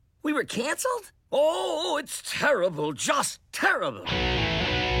We were canceled? Oh, it's terrible, just terrible.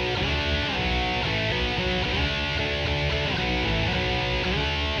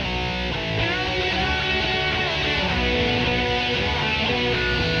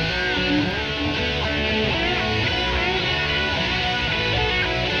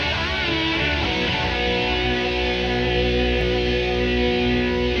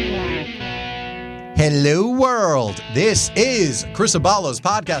 Hello, world. This is Chris Abalo's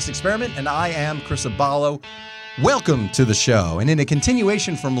podcast experiment, and I am Chris Abalo. Welcome to the show. And in a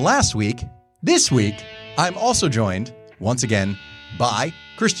continuation from last week, this week, I'm also joined, once again, by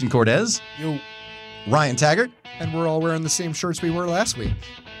Christian Cortez, Ryan Taggart, and we're all wearing the same shirts we wore last week.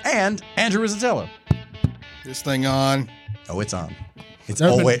 and Andrew Rizzatello. This thing on. Oh, it's on. It's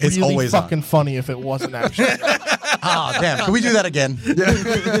That'd always, been it's really always fucking on. funny if it wasn't actually. Ah, damn. Can we do that again?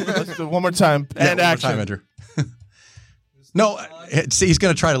 Let's do it one more time. Yeah, And one more action. time, Andrew. No, see, he's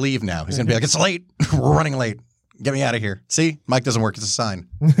going to try to leave now. He's going to be like, it's late. We're running late. Get me out of here. See? Mic doesn't work. It's a sign.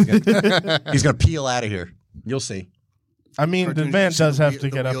 He's going to peel out of here. You'll see. I mean, the man does have to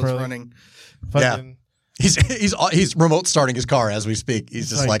get up early. Running. Fucking- He's remote starting his car as we speak.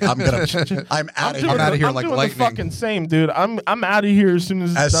 He's just like, I'm out of here. I'm outta here like doing lightning. the fucking same, dude. I'm out of here as soon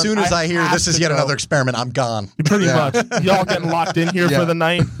as it's As done. soon as I hear have this is to yet go. another experiment, I'm gone. Pretty much. Y'all getting locked in here Yeah. for the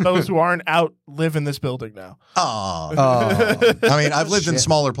night. Those who aren't out live in this building now. Oh. Oh, I mean, I've lived in Shit.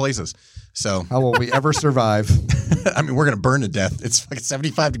 smaller places. So, how will we ever survive? I mean, we're going to burn to death. It's like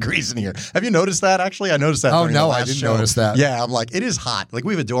 75 degrees in here. Have you noticed that, actually? I noticed that Oh, during the no, I last didn't show. notice that. Yeah, I'm like, it is hot. Like,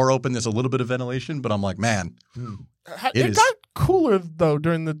 we have a door open. There's a little bit of ventilation, but I'm like, man. It It is. got cooler, though,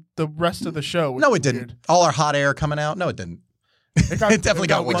 during the rest of the show. which No, is it didn't. weird. All our hot air coming out. No, it didn't. It definitely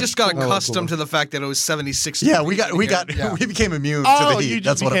got We much just got cooler. accustomed to the fact that it was 76. Yeah, we degrees got, in here. we became immune Oh, to the you heat.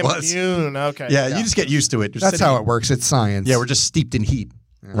 just That's what it became was. immune. Okay. Yeah, you just get used to it. You're That's sitting- how it works. It's science. Yeah, we're just steeped in heat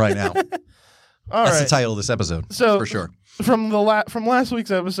right now. All That's right. the title of this episode, So for sure. From from last week's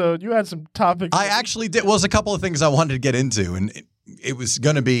episode, you had some topics. I actually did. Well, there's a couple of things I wanted to get into, and it was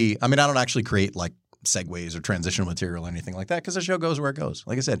going to be. I mean, I don't actually create like segues or transitional material or anything like that because the show goes where it goes.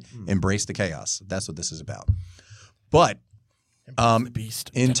 Like I said, embrace the chaos. That's what this is about. But the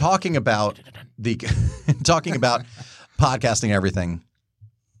beast. in talking about podcasting and everything,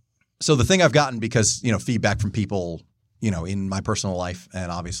 so the thing I've gotten because feedback from people in my personal life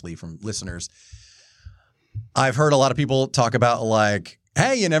and obviously from listeners, I've heard a lot of people talk about like,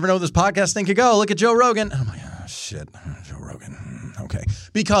 hey, you never know this podcast thing could go. Look at Joe Rogan. I'm like, oh, shit, Joe Rogan. Okay.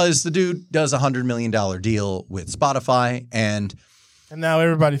 Because the dude does a $100 million deal with Spotify and now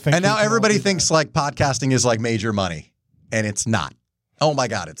everybody thinks. now everybody thinks like podcasting is like major money, and it's not. Oh my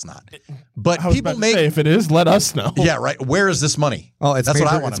God, it's not. But I was people about to say, make if it is, let us know. yeah, right. Where is this money? Oh, it's That's major,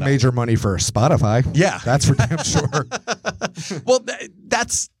 what I want it's to know. major money for Spotify. Yeah. That's for damn sure. Well,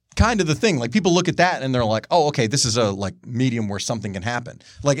 that's kind of the thing. Like people look at that and they're like, "Oh, okay, this is a like medium where something can happen."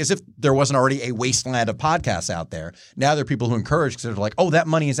 Like as if there wasn't already a wasteland of podcasts out there. Now there are people who encourage because they're like, "Oh, that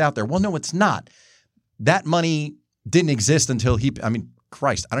money is out there." Well, no, it's not. That money didn't exist until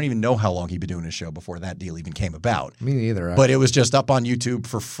Christ, I don't even know how long he'd been doing his show before that deal even came about. Me neither. But it was just up on YouTube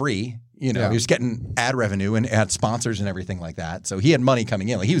for free. Yeah. He was getting ad revenue and had sponsors and everything like that. So he had money coming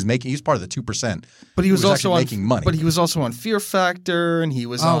in. Like he was part of the 2%. But he was also actually on making money. But he was also on Fear Factor, and he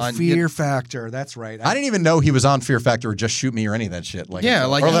was on Fear Factor. That's right. I didn't even know he was on Fear Factor or Just Shoot Me or any of that shit. Like, Yeah,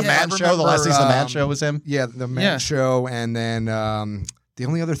 like- or the yeah, Man I Show. The last remember, season of the Man Show was him. Yeah, the Man Yeah. Show, and then the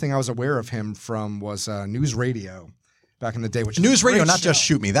only other thing I was aware of him from was News Radio back in the day. Which is News a Radio, great not show. Just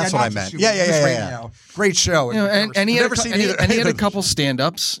Shoot Me. That's Yeah, what not I Just meant. Shoot Me. Yeah. News Radio. Great show. and he had Never seen either- and he had either a of couple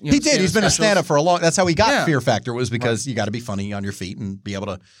stand-ups. He did. He's been a stand-up for a long. That's how he got Yeah. Fear Factor was because you got to be funny on your feet and be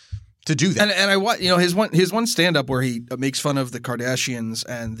able to do that. And I his one stand-up where he makes fun of the Kardashians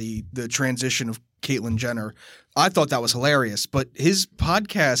and the transition of Caitlyn Jenner. I thought that was hilarious. But his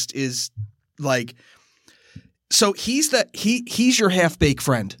podcast is like, so he's your half-baked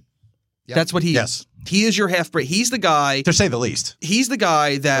friend. Yep. That's what he Yes. is. He is your half-baked. He's the guy. To say the least. He's the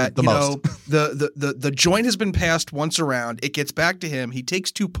guy that The most. the joint has been passed once around. It gets back to him. He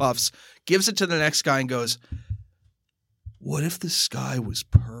takes 2 puffs, gives it to the next guy, and goes, "What if the sky was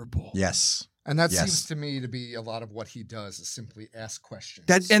purple?" Yes. And that Yes. seems to me to be a lot of what he does is simply ask questions.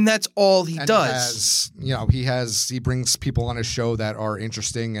 That's all he And does. he brings people on his show that are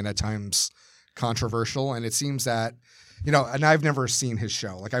interesting and at times controversial. And it seems that, and I've never seen his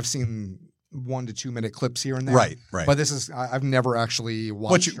show. Like I've seen 1 to 2 minute clips here and there. Right. But this is, I've never actually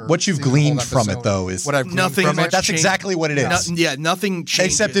watched What you've seen the whole gleaned from it episode. though is What I've gleaned Nothing from much it. that's changed. exactly what it is. Nothing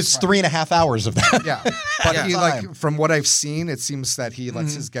changes. Except it's 3.5 hours of that. Yeah. But Yeah. he, like, from what I've seen, it seems that he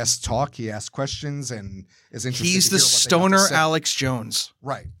lets his guests talk. He asks questions and is interested He's to the hear what they have to stoner say. Alex Jones.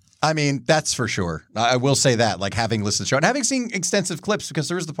 Right. I mean, that's for sure. I will say that, like having listened to the show and having seen extensive clips, because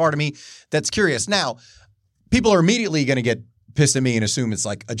there is the part of me that's curious. Now, people are immediately going to get pissed at me and assume it's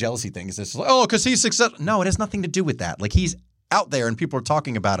like a jealousy thing. It's just like, oh, because he's successful. No, it has nothing to do with that. Like he's out there and people are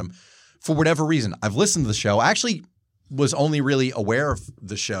talking about him for whatever reason. I've listened to the show. I actually was only really aware of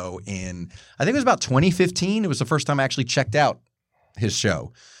the show in, I think it was about 2015. It was the first time I actually checked out his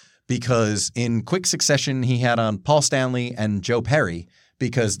show because in quick succession, he had on Paul Stanley and Joe Perry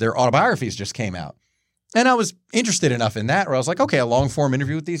because their autobiographies just came out. And I was interested enough in that where I was like, okay, a long form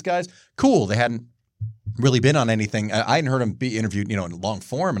interview with these guys. Cool. They hadn't really been on anything. I hadn't heard him be interviewed, in long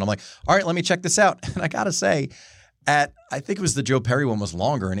form. And I'm like, all right, let me check this out. And I got to say, I think it was the Joe Perry one was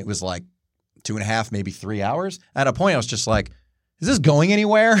longer and it was like 2.5, maybe 3 hours. At a point, I was just like, is this going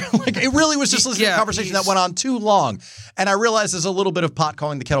anywhere? Like it really was just listening to a conversation that went on too long. And I realized there's a little bit of pot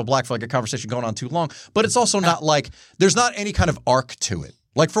calling the kettle black for like a conversation going on too long, but it's also not like there's not any kind of arc to it.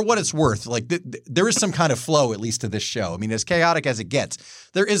 Like for what it's worth, like there is some kind of flow at least to this show. I mean, as chaotic as it gets,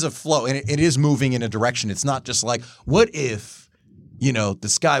 there is a flow and it is moving in a direction. It's not just like, what if, the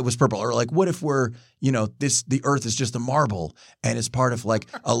sky was purple, or like, what if we're, the earth is just a marble and it's part of like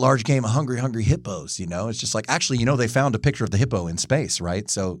a large game of hungry hippos, It's just like, actually, they found a picture of the hippo in space, right?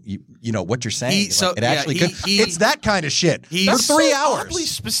 So, what you're saying, it's that kind of shit. That's 3 hours. Oddly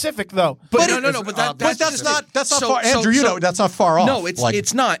specific though. But no, but that's not far. Andrew, that's not far off. No,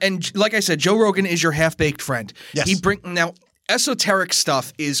 it's not. And like I said, Joe Rogan is your half-baked friend. Yes. Now, esoteric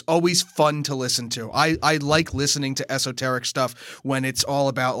stuff is always fun to listen to. I like listening to esoteric stuff when it's all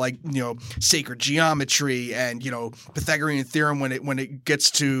about like, sacred geometry and, Pythagorean theorem when it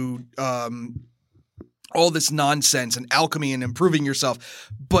gets to all this nonsense and alchemy and improving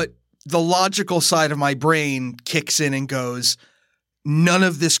yourself. But the logical side of my brain kicks in and goes, none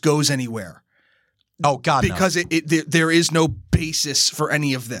of this goes anywhere. Oh, God, because there is no basis for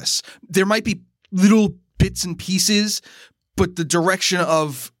any of this. There might be little bits and pieces, but the direction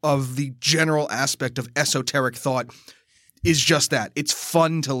of the general aspect of esoteric thought is just that. It's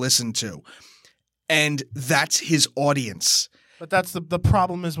fun to listen to. And that's his audience. But that's the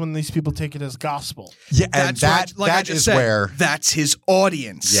problem is when these people take it as gospel. Yeah, and that is where that's his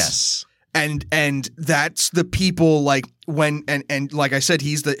audience. Yes. And that's the people like when and like I said,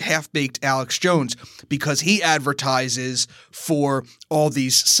 he's the half-baked Alex Jones because he advertises for all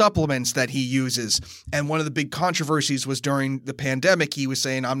these supplements that he uses. And one of the big controversies was during the pandemic, he was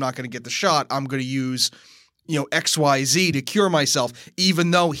saying, I'm not going to get the shot. I'm going to use, XYZ to cure myself,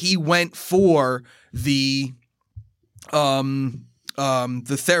 even though he went for the therapy.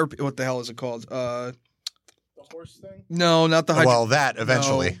 What the hell is it called? Horse thing? No, not the well, that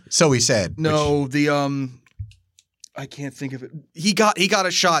eventually. No. So he said. No, I can't think of it. He got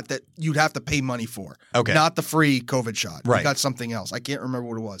a shot that you'd have to pay money for. Okay. Not the free COVID shot. Right. He got something else. I can't remember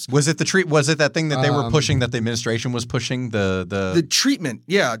what it was. Was it was it that thing that they were pushing, that the administration was pushing, the treatment?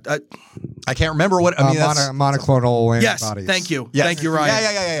 Yeah. I can't remember what I mean. Monoclonal yes, antibodies. Thank you. Yes. Thank you, Ryan.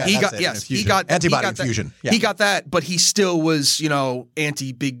 Yeah. He got antibody infusion. He got that, but he still was,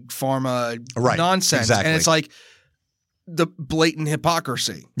 anti-big pharma nonsense. Exactly. And it's like the blatant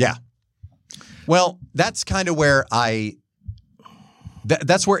hypocrisy. Yeah. Well, that's kind of where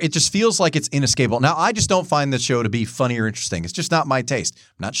that's where it just feels like it's inescapable. Now, I just don't find the show to be funny or interesting. It's just not my taste.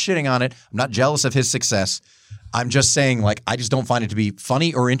 I'm not shitting on it. I'm not jealous of his success. I'm just saying, like, I just don't find it to be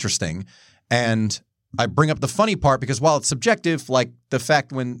funny or interesting. And I bring up the funny part because while it's subjective, like the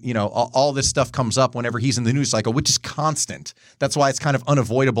fact when, all this stuff comes up whenever he's in the news cycle, which is constant. That's why it's kind of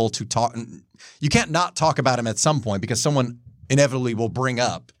unavoidable to talk. You can't not talk about him at some point because someone inevitably will bring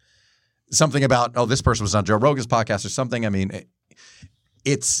up something about, this person was on Joe Rogan's podcast or something. I mean,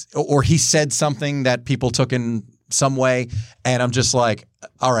 or he said something that people took in some way. And I'm just like,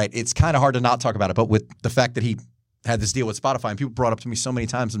 all right, it's kind of hard to not talk about it. But with the fact that he had this deal with Spotify and people brought up to me so many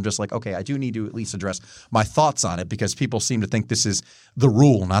times, I'm just like, okay, I do need to at least address my thoughts on it because people seem to think this is the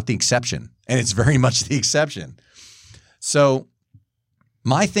rule, not the exception. And it's very much the exception. So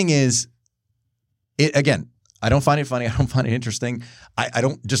my thing is, again, I don't find it funny. I don't find it interesting. I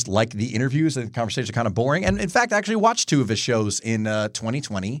don't just like the interviews. The conversations are kind of boring. And in fact, I actually watched 2 of his shows in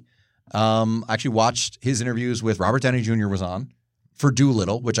 2020. I actually watched his interviews with Robert Downey Jr. was on for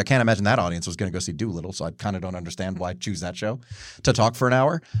Doolittle, which I can't imagine that audience was going to go see Doolittle. So I kind of don't understand why I choose that show to talk for an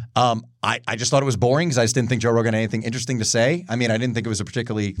hour. I just thought it was boring because I just didn't think Joe Rogan had anything interesting to say. I mean, I didn't think it was a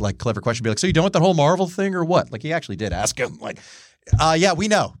particularly clever question. Be like, so you done with that whole Marvel thing or what? Like he actually did ask him like, yeah, we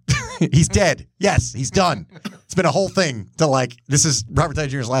know. He's dead. Yes, he's done. It's been a whole thing to this is Robert Downey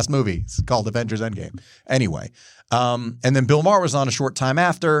Jr.'s last movie. It's called Avengers Endgame. Anyway, and then Bill Maher was on a short time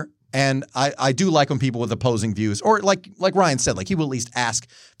after. And I do like when people with opposing views, or like Ryan said, like he will at least ask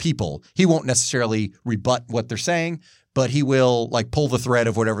people. He won't necessarily rebut what they're saying, but he will like pull the thread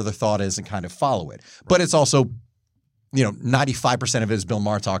of whatever the thought is and kind of follow it. But it's also, 95% of it is Bill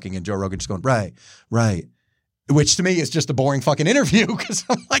Maher talking and Joe Rogan just going, right. Which to me is just a boring fucking interview because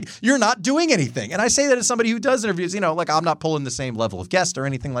I'm like, you're not doing anything. And I say that as somebody who does interviews, like I'm not pulling the same level of guest or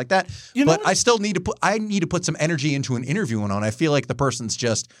anything like that. But I still need to put some energy into an interview and I feel like the person's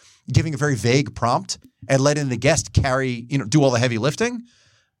just giving a very vague prompt and letting the guest carry, do all the heavy lifting.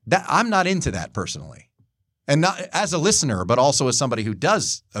 That I'm not into that personally. And not as a listener, but also as somebody who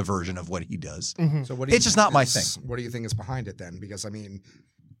does a version of what he does. Mm-hmm. So it's just not my thing. What do you think is behind it then? Because I mean,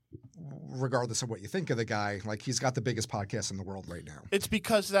 regardless of what you think of the guy, like he's got the biggest podcast in the world right now. It's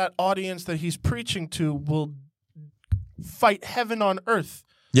because that audience that he's preaching to will fight heaven on earth.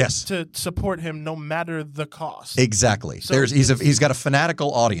 Yes. To support him no matter the cost. Exactly. So he's got a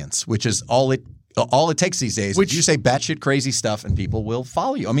fanatical audience, which is all it takes these days. Which you say batshit crazy stuff and people will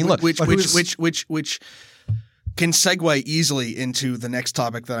follow you. I mean, look, which can segue easily into the next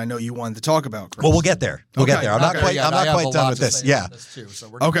topic that I know you wanted to talk about, Chris. Well, we'll get there. I'm not quite done with this. Yeah.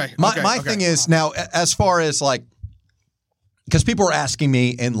 Okay. My thing is now, as far as like, because people are asking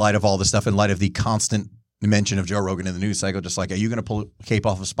me in light of all this stuff, in light of the constant mention of Joe Rogan in the news cycle, just like, are you going to pull Cape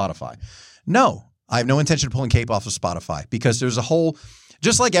off of Spotify? No, I have no intention of pulling Cape off of Spotify because there's a whole,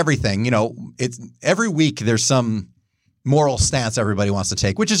 just like everything, it's every week there's some moral stance everybody wants to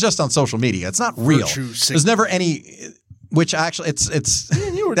take, which is just on social media. It's not real. There's never any, which actually it's. Me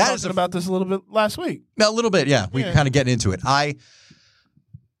and you were talking about this a little bit last week. A little bit, yeah. We kind of getting into it.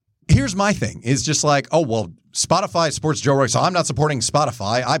 Here's my thing. Is just like, oh, well, Spotify supports Joe Rogan, so I'm not supporting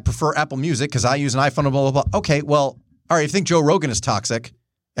Spotify. I prefer Apple Music because I use an iPhone and blah, blah, blah. Okay, well, all right, if you think Joe Rogan is toxic,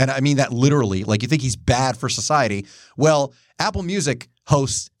 and I mean that literally, like you think he's bad for society, well, Apple Music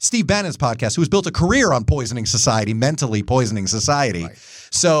hosts Steve Bannon's podcast, who's built a career on poisoning society, mentally poisoning society. Right.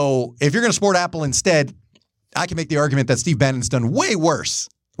 So if you're going to support Apple instead, I can make the argument that Steve Bannon's done way worse,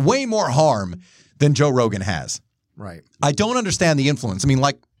 way more harm than Joe Rogan has. Right. I don't understand the influence. I mean,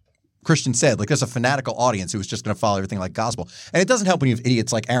 like Christian said, like there's a fanatical audience who is just going to follow everything like gospel. And it doesn't help when you have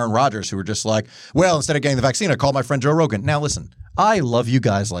idiots like Aaron Rodgers who are just like, well, instead of getting the vaccine, I call my friend Joe Rogan. Now listen, I love you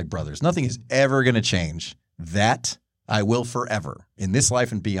guys like brothers. Nothing is ever going to change that. I will forever in this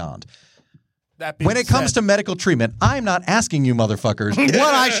life and beyond. When it comes to medical treatment, I'm not asking you motherfuckers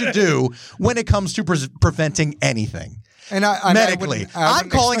what I should do when it comes to preventing anything. And medically. I'm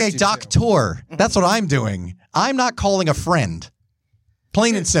calling a doctor. That's what I'm doing. I'm not calling a friend.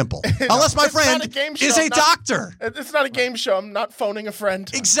 Plain and simple. Unless my friend is a doctor. It's not a game show. I'm not phoning a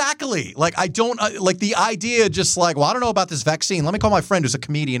friend. Exactly. Like I don't like the idea just like, well, I don't know about this vaccine. Let me call my friend who's a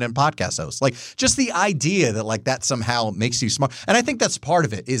comedian and podcast host. Like just the idea that like that somehow makes you smart. And I think that's part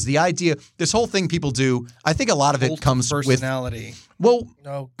of it is the idea, this whole thing people do, I think a lot of it comes personality. Well,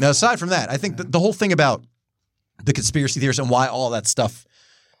 now aside from that, I think the whole thing about the conspiracy theories and why all that stuff,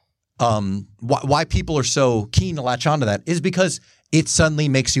 why people are so keen to latch onto that is because it suddenly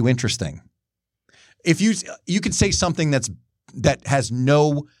makes you interesting. If you can say something that has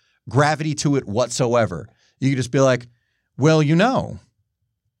no gravity to it whatsoever, you could just be like, well,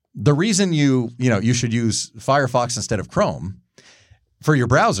 the reason you should use Firefox instead of Chrome for your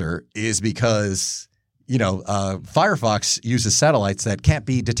browser is because Firefox uses satellites that can't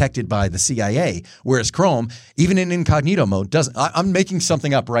be detected by the CIA, whereas Chrome, even in incognito mode, doesn't. I'm making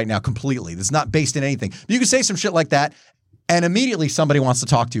something up right now completely. That's not based in anything. You can say some shit like that, and immediately somebody wants to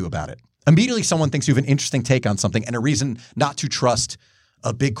talk to you about it. Immediately someone thinks you have an interesting take on something and a reason not to trust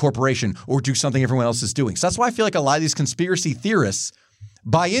a big corporation or do something everyone else is doing. So that's why I feel like a lot of these conspiracy theorists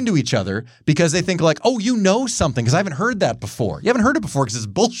buy into each other because they think like, oh, you know something because I haven't heard that before. You haven't heard it before because it's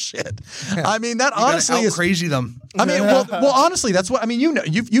bullshit. I mean, that honestly is crazy them. I mean, well, honestly, that's what I mean.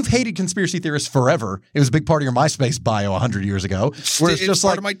 You've hated conspiracy theorists forever. It was a big part of your MySpace bio 100 years ago. Where it's just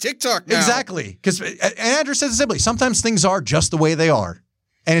part like of my TikTok now. Exactly, because Andrew says it simply. Sometimes things are just the way they are,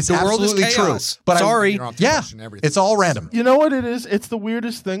 and it's absolutely true. But sorry, it's all random. You know what it is? It's the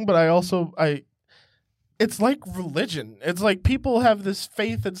weirdest thing, but it's like religion. It's like people have this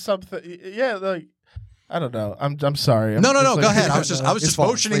faith in something. Yeah, like I don't know. I'm sorry. No. Go ahead. I was just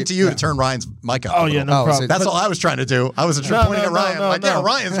motioning to you to turn Ryan's mic up. Oh yeah, no problem. That's all I was trying to do. I wasn't pointing at Ryan. Yeah,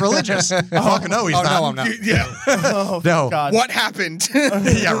 Ryan's religious. Fucking no, he's not. No, I'm not. Yeah. No. God. What happened?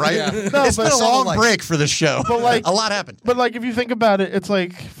 Yeah, right. Yeah. No, it's been a long break for this show. But like, a lot happened. But like, if you think about it, it's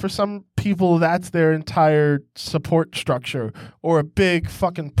like for some people that's their entire support structure or a big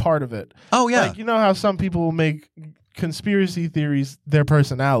fucking part of it. Oh yeah. Like how some people will make conspiracy theories their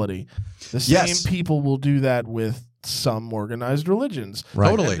personality. The same people will do that with some organized religions. Right.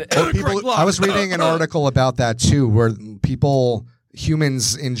 Totally. And- Or people, I was reading an article about that too, where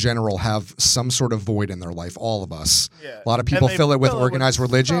humans in general have some sort of void in their life, all of us. Yeah. A lot of people And they fill it with organized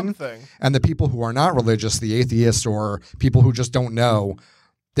religion. something. And the people who are not religious, the atheists or people who just don't know,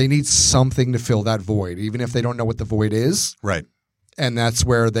 they need something to fill that void, even if they don't know what the void is. right. And that's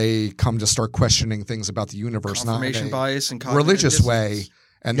where they come to start questioning things about the universe, not in Confirmation a bias and cognitive religious dissonance. way.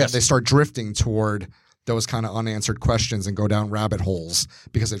 And Yes. then they start drifting toward those kind of unanswered questions and go down rabbit holes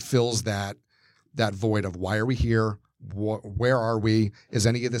because it fills that void of why are we here? Where are we? Is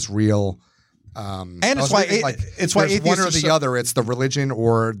any of this real? And I it's was why reading, it's why there's one atheists or are the so- other. It's the religion,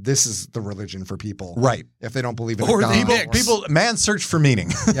 or this is the religion for people, Right. If they don't believe in Or a God. they mix. People, man, search for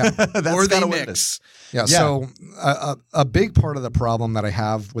meaning. Yeah. That's Or they kinda what it is. mix. Yeah. Yeah. So a big part of the problem that I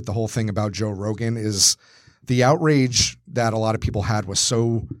have with the whole thing about Joe Rogan is the outrage that a lot of people had was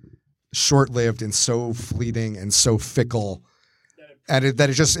so short-lived and so fleeting and so fickle, and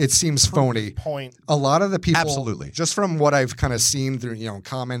it seems phony. Point. A lot of the people, Absolutely. just from what I've kind of seen through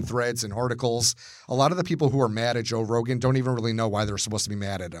comment threads and articles, a lot of the people who are mad at Joe Rogan don't even really know why they're supposed to be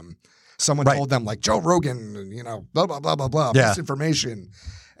mad at him. Someone Right. told them like Joe Rogan, blah blah blah blah blah, Yeah. misinformation,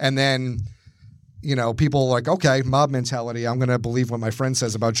 and then. People like, okay, mob mentality. I'm going to believe what my friend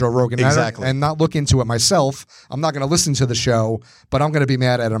says about Joe Rogan. Exactly. And not look into it myself. I'm not going to listen to the show, but I'm going to be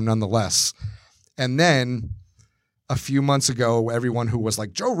mad at him nonetheless. And then a few months ago, everyone who was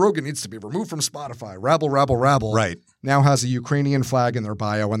like, Joe Rogan needs to be removed from Spotify, rabble, rabble, rabble, Right. now has a Ukrainian flag in their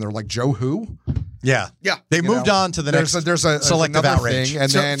bio, and they're like, Joe who? Yeah. Yeah. They You moved know, on to the next there's selective another outrage. thing,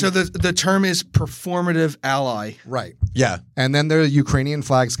 and then So the term is performative ally. right. Yeah. And then the Ukrainian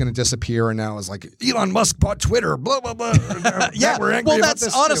flag's going to disappear, and now it's like Elon Musk bought Twitter, blah blah blah. Yeah. we're angry Well, about that's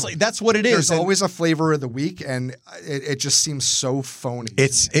this honestly too. that's what it is. There's And always a flavor of the week, and it just seems so phony.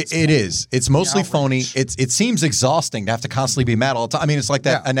 it is. It's mostly phony. outrage. It seems exhausting to have to constantly be mad all the time. I mean, it's like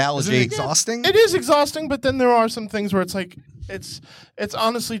that Yeah. analogy. Isn't it exhausting? It is exhausting, but then there are some things where it's like it's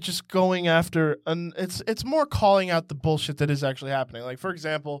honestly just going after and it's more calling out the bullshit that is actually happening. Like, for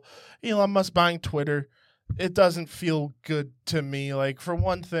example, Elon Musk buying Twitter, it doesn't feel good to me. Like, for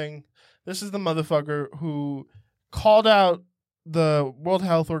one thing, this is the motherfucker who called out the World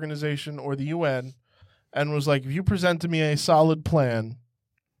Health Organization or the UN and was like, if you present to me a solid plan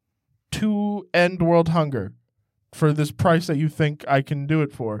to end world hunger for this price that you think I can do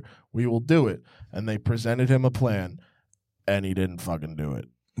it for, we will do it. And they presented him a plan, and he didn't fucking do it.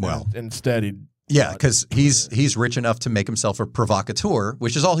 Well, Instead, he yeah, because he's rich enough to make himself a provocateur,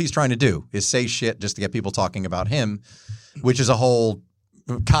 which is all he's trying to do is say shit just to get people talking about him, which is a whole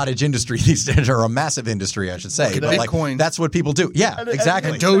cottage industry these days, or a massive industry, I should say. Look But at like, Bitcoin. that's what people do. Yeah, And-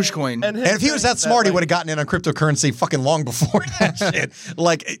 exactly. And Dogecoin. And if he was that smart, he would have gotten in on cryptocurrency fucking long before that shit.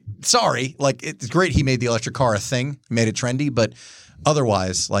 Like, sorry, like it's great he made the electric car a thing, made it trendy, but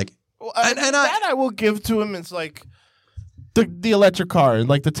otherwise, like, I will give to him. It's like the electric car,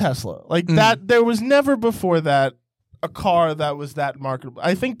 like the Tesla, like that. There was never before that a car that was that marketable.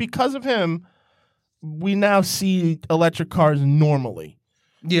 I think because of him, we now see electric cars normally.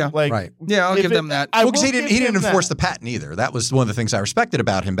 Yeah. Like, Right. Yeah, I'll if give them that. I well, because will he give didn't him enforce that. the patent either. That was one of the things I respected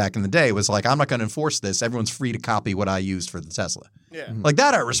about him back in the day. Was like, I'm not going to enforce this. Everyone's free to copy what I used for the Tesla. Yeah. Like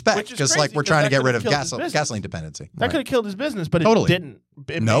that, I respect Which is because crazy, like we're 'cause trying to that get rid could've of killed his business. gasoline dependency. That could have killed his business, but Totally. it didn't.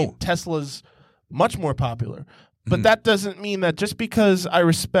 It No. made Tesla's much more popular. But that doesn't mean that just because I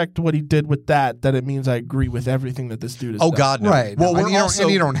respect what he did with that it means I agree with everything that this dude has Oh done. God, no. Right. Well, No, we're also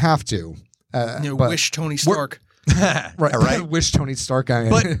and you don't have to. But- Wish Tony Stark. right. right. Wish Tony Stark.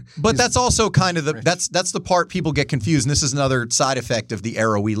 But that's also kind of that's the part people get confused, and this is another side effect of the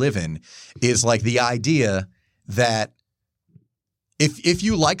era we live in, is like the idea that if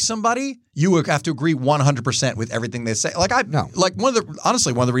you like somebody, you have to agree 100% with everything they say. Like one of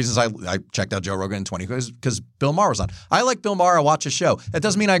the reasons I checked out Joe Rogan in 20 because Bill Maher was on. I like Bill Maher. I watch his show. That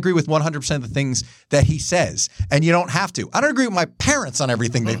doesn't mean I agree with 100% of the things that he says, and you don't have to. I don't agree with my parents on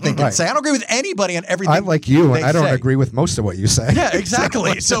everything they think and say. I don't agree with anybody on everything. I like you, and they I don't say. agree with most of what you say. Yeah,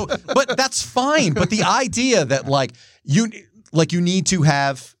 exactly. So, but that's fine. But the idea that you need to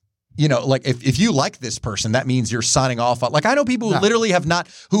have, like if you like this person, that means you're signing off on. Like I know people who literally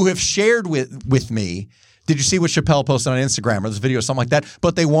who have shared with me. Did you see what Chappelle posted on Instagram or this video or something like that?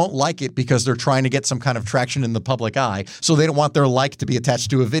 But they won't like it because they're trying to get some kind of traction in the public eye. So they don't want their like to be attached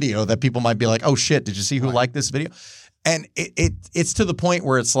to a video that people might be like, oh shit, did you see who liked this video? And it's to the point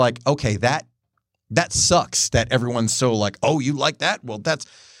where it's like, okay, that sucks that everyone's so like, oh, you like that? Well,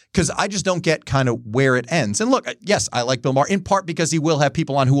 because I just don't get kind of where it ends. And look, yes, I like Bill Maher in part because he will have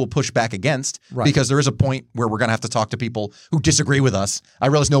people on who will push back against, because there is a point where we're going to have to talk to people who disagree with us. I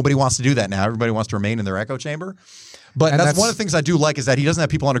realize nobody wants to do that now. Everybody wants to remain in their echo chamber. But that's one of the things I do like is that he doesn't have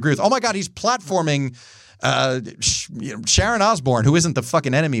people on agree with. Oh my God, he's platforming Sharon Osbourne, who isn't the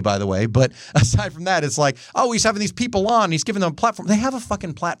fucking enemy, by the way. But aside from that, it's like, oh, he's having these people on. He's giving them a platform. They have a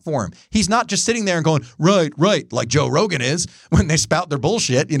fucking platform. He's not just sitting there and going, right, like Joe Rogan is when they spout their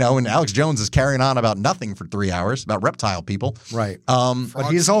bullshit, and Alex Jones is carrying on about nothing for 3 hours, about reptile people. Right. But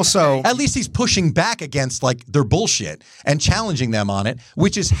he's also... At least he's pushing back against like their bullshit and challenging them on it,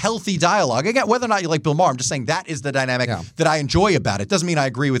 which is healthy dialogue. Again, whether or not you like Bill Maher, I'm just saying that is the dynamic that I enjoy about it. Doesn't mean I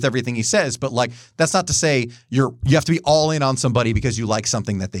agree with everything he says, but like that's not to say you have to be all in on somebody because you like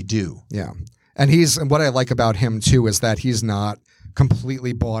something that they do. Yeah. And what I like about him too is that he's not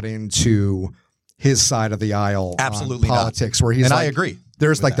completely bought into his side of the aisle. Absolutely on politics, where he's and like, I agree.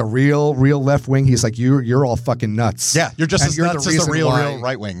 There's like the real left wing. He's like, you're all fucking nuts. Yeah, you're just as nuts as the real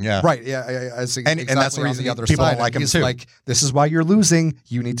right wing. Yeah, right. Yeah, and that's the reason the other people side. don't like him he's too. Like, this is why you're losing.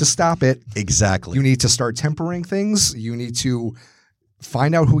 You need to stop it. Exactly. You need to start tempering things. You need to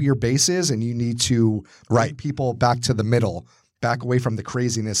find out who your base is, and you need to bring people back to the middle, back away from the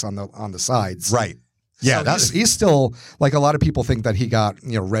craziness on the sides. Right. Yeah, so he's still like a lot of people think that he got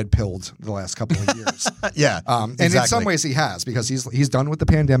red pilled the last couple of years. Yeah, and in some ways he has, because he's done with the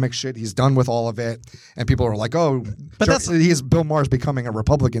pandemic shit. He's done with all of it, and people are like, oh, but Bill Maher's becoming a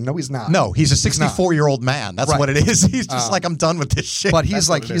Republican. No, he's not. No, he's a 64-year-old man. That's what it is. He's just like, I'm done with this shit. But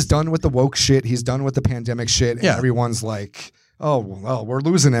he's done with the woke shit. He's done with the pandemic shit. And everyone's like, oh, well, we're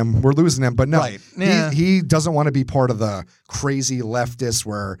losing him. But no, he doesn't want to be part of the crazy leftists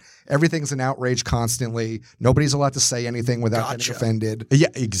where everything's an outrage constantly. Nobody's allowed to say anything without getting offended. Yeah,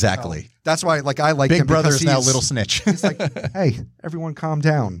 exactly. That's why, like, I like Big him. Brother is now little snitch. He's like, hey, everyone calm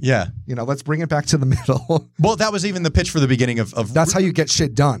down. Yeah. Let's bring it back to the middle. Well, that was even the pitch for the beginning of That's how you get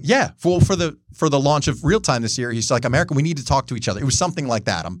shit done. Yeah. For the launch of Real Time this year, he's like, America, we need to talk to each other. It was something like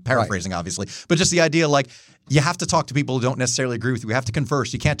that. I'm paraphrasing, obviously. But just the idea, like, you have to talk to people who don't necessarily agree with you. We have to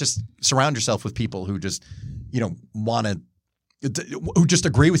converse. You can't just surround yourself with people who just, who just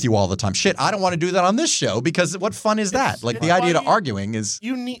agree with you all the time. Shit, I don't want to do that on this show because what fun is that? Like the idea of arguing is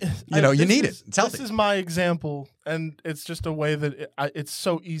you need it. It's healthy. This is my example, and it's just a way that it's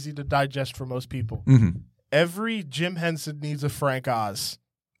so easy to digest for most people. Mm-hmm. Every Jim Henson needs a Frank Oz.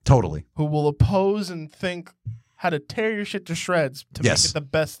 Totally. Who will oppose and think how to tear your shit to shreds to make it the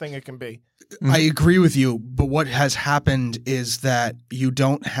best thing it can be. I agree with you, but what has happened is that you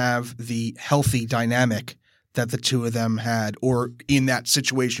don't have the healthy dynamic that the two of them had, or in that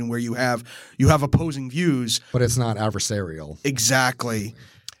situation where you have opposing views. But it's not adversarial. Exactly.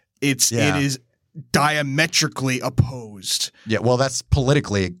 It is diametrically opposed. Yeah, well, that's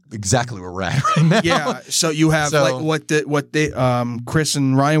politically exactly where we're at right now. Yeah, so you have like what Chris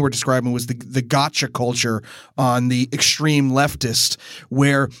and Ryan were describing was the gotcha culture on the extreme leftist,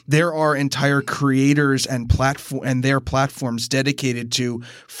 where there are entire creators and their platforms dedicated to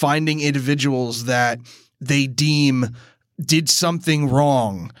finding individuals that they deem did something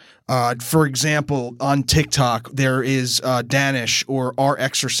wrong. For example, on TikTok, there is Danish or Our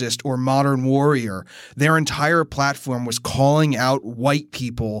Exorcist or Modern Warrior. Their entire platform was calling out white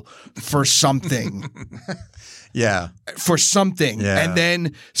people for something. Yeah. For something. Yeah. And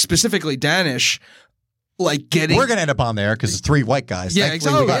then specifically Danish, like getting... We're going to end up on there because it's three white guys. Yeah,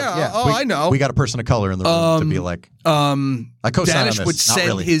 exactly. I know. We got a person of color in the room to be like... I co-sign Danish on this. would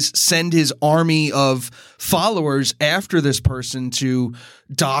send his army of followers after this person to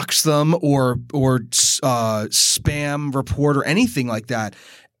dox them or spam report or anything like that.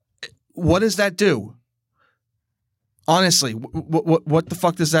 What does that do? Honestly, what the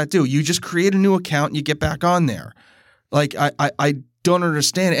fuck does that do? You just create a new account and you get back on there. Like I don't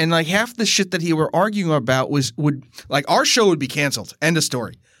understand. And like half the shit that he were arguing about would our show would be canceled. End of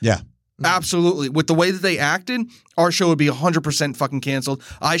story. Yeah. Absolutely. With the way that they acted, our show would be 100% fucking canceled.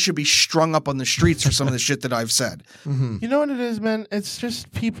 I should be strung up on the streets for some of the shit that I've said. Mm-hmm. You know what it is, man? It's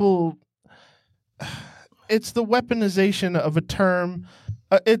just people. It's the weaponization of a term.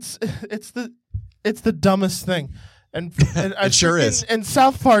 It's the dumbest thing. And it sure is. And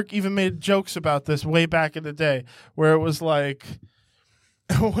South Park even made jokes about this way back in the day, where it was like,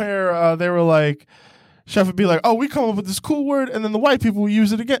 where they were like, Chef would be like, "Oh, we come up with this cool word, and then the white people will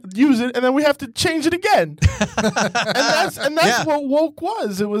use it, and then we have to change it again." and that's what woke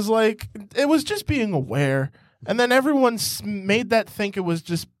was. It was like it was just being aware, and then everyone made that think it was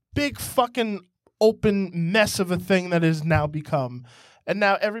just big fucking open mess of a thing that is now become. And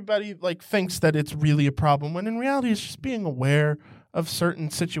now everybody like thinks that it's really a problem, when in reality it's just being aware of certain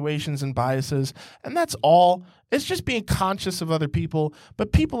situations and biases, and that's all. It's just being conscious of other people,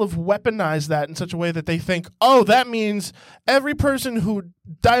 but people have weaponized that in such a way that they think, oh, that means every person who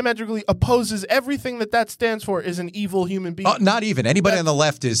diametrically opposes everything that stands for is an evil human being. Not even. Anybody on the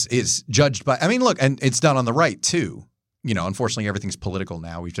left is judged by, I mean, look, and it's done on the right too. You know, unfortunately, everything's political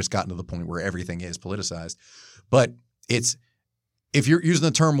now. We've just gotten to the point where everything is politicized. But if you're using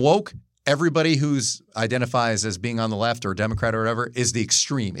the term woke, everybody who's identifies as being on the left or Democrat or whatever is the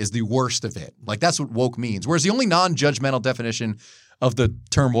extreme, is the worst of it. Like, that's what woke means. Whereas the only non-judgmental definition of the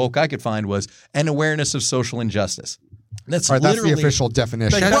term woke I could find was an awareness of social injustice. That's Right, that's literally the official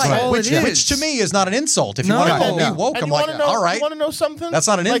definition. That's right, all it is. which to me is not an insult. If you No. want to call me No. woke, And I'm you like, wanna know, all right. You want to know something? That's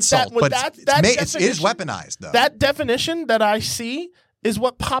not an Like insult, but it is definition- weaponized, though. That definition that I see is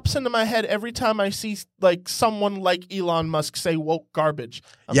what pops into my head every time I see like someone like Elon Musk say woke garbage.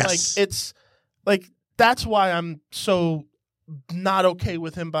 I'm Yes. like, it's like that's why I'm so not okay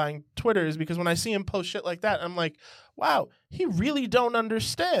with him buying Twitter, is because when I see him post shit like that, I'm like, wow, he really don't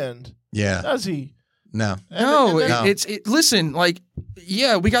understand, Yeah. does he? No. No, And then- listen, like,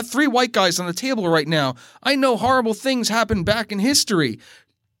 yeah, we got 3 white guys on the table right now. I know horrible things happened back in history.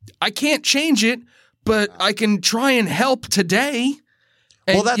 I can't change it, but I can try and help today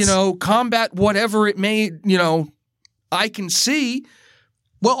and, Well, that's- combat whatever it may, I can see.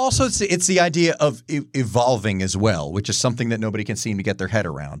 Well, also it's the idea of evolving as well, which is something that nobody can seem to get their head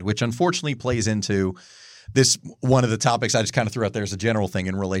around, which unfortunately plays into this one of the topics I just kind of threw out there as a general thing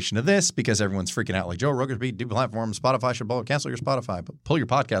in relation to this, because everyone's freaking out like Joe Rogan should be deplatformed, Spotify should cancel your Spotify, but pull your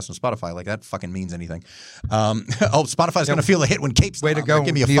podcast from Spotify. Like, that fucking means anything. Spotify's going to feel a hit when Capes. Way to go,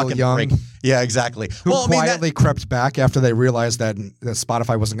 Give me a Neil fucking Young. break. Yeah, exactly. Who Well, I mean, quietly crept back after they realized that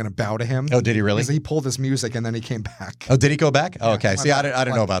Spotify wasn't going to bow to him. Oh, did he really? Because he pulled his music and then he came back. Oh, did he go back? Oh, okay. Yeah, See, I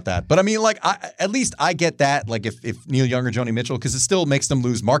didn't know about that. But I mean, like, at least I get that. Like, if Neil Young or Joni Mitchell, because it still makes them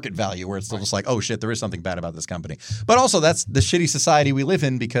lose market value, where it's still just like, oh shit, there is something bad about this company. But also, that's the shitty society we live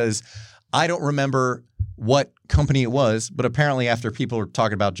in, because I don't remember what company it was, but apparently after people were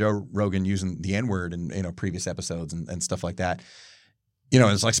talking about Joe Rogan using the N-word in previous episodes and stuff like that,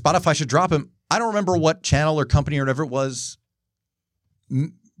 it's like Spotify should drop him. I don't remember what channel or company or whatever it was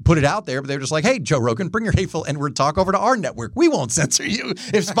put it out there, but they were just like, hey, Joe Rogan, bring your hateful N-word talk over to our network. We won't censor you.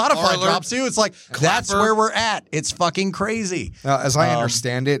 If Spotify drops you, it's like, that's where we're at. It's fucking crazy. As I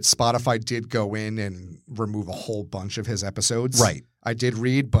understand it, Spotify did go in and remove a whole bunch of his episodes. Right. I did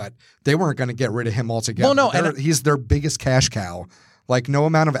read, but they weren't going to get rid of him altogether. Well, no, he's their biggest cash cow. Like, no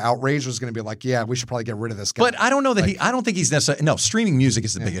amount of outrage was going to be like, yeah, we should probably get rid of this guy. But I don't know that I don't think he's necessarily. No, streaming music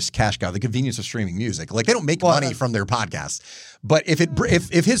is the biggest cash cow. The convenience of streaming music. Like, they don't make money from their podcasts. But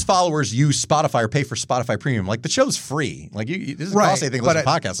if his followers use Spotify or pay for Spotify Premium, like, the show's free. Like, this is cost anything. Listen to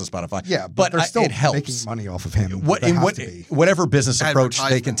podcasts on Spotify. Yeah, but they're still it helps. making money off of him. Whatever business approach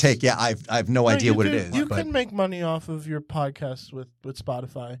they can Advertisements. take. Yeah, I have no idea what it is. You but can make money off of your podcast with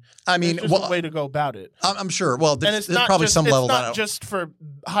Spotify. I mean, It's just a way to go about it. I'm sure. Well, And there's it's not probably just, some it's level not that just for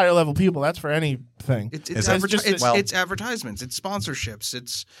higher level people. That's for anything. It's Is it? it's advertisements. It's sponsorships.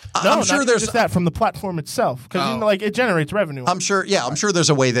 It's No, I'm sure not there's just that from the platform itself, because it generates revenue. I'm sure there's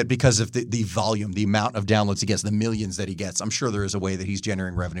a way that because of the volume, the amount of downloads he gets, the millions that he gets, I'm sure there is a way that he's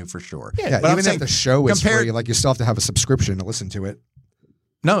generating revenue for sure. Yeah, but I'm even saying, if the show is compared- free, like, you still have to have a subscription to listen to it.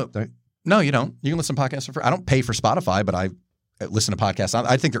 No, you don't. You can listen to podcasts for free. I don't pay for Spotify, but I listen to podcasts.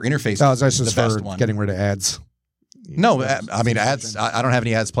 I think their interface No, is that's the just best for one. getting rid of ads. No, I mean ads. I don't have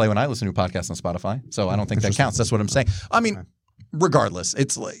any ads play when I listen to podcasts on Spotify, so I don't think that counts. That's what I'm saying. I mean, regardless,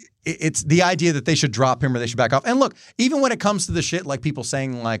 it's the idea that they should drop him or they should back off. And look, even when it comes to the shit, like people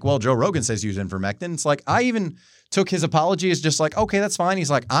saying like, well, Joe Rogan says use ivermectin. It's like I even took his apology as just like, okay, that's fine. He's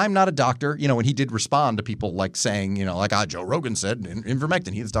like, I'm not a doctor. When he did respond to people like saying, like, Joe Rogan said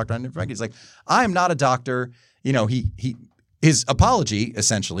ivermectin. He's a doctor on ivermectin. He's like, I'm not a doctor. His apology,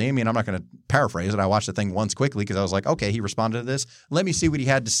 essentially, I mean, I'm not going to paraphrase it. I watched the thing once quickly because I was like, okay, he responded to this. Let me see what he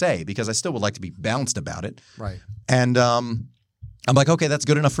had to say, because I still would like to be balanced about it. Right. And I'm like, okay, that's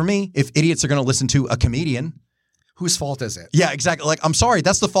good enough for me. If idiots are going to listen to a comedian. Whose fault is it? Yeah, exactly. Like, I'm sorry.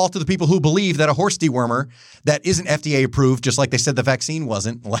 That's the fault of the people who believe that a horse dewormer that isn't FDA approved, just like they said the vaccine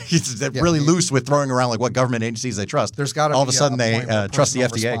wasn't, like it's really loose with throwing around like what government agencies they trust. There's got to all be of a sudden they point where trust the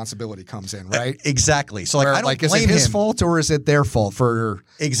personal FDA. Responsibility comes in, right? Exactly. So like, Where, I don't is blame it his him. fault or is it their fault for?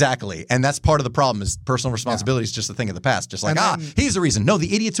 Exactly. And that's part of the problem is personal responsibility is just a thing of the past. Just like, And then- he's the reason. No,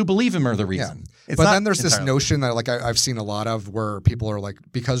 the idiots who believe him are the reason. It's But not then there's this entirely. notion that, like, I've seen a lot of where people are like,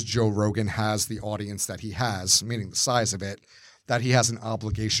 because Joe Rogan has the audience that he has, meaning the size of it, that he has an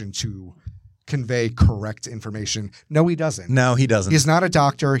obligation to convey correct information. No, he doesn't. No, he doesn't. He's not a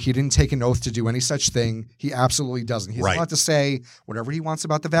doctor. He didn't take an oath to do any such thing. He absolutely doesn't. He's Right. allowed to say whatever he wants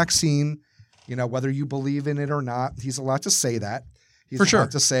about the vaccine, whether you believe in it or not. He's allowed to say that. He's For allowed sure.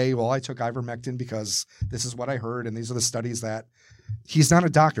 to say, well, I took ivermectin because this is what I heard and these are the studies that. He's not a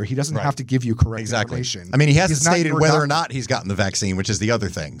doctor. He doesn't have to give you correct information. I mean, he hasn't He's not stated your whether or doctor. not he's gotten the vaccine, which is the other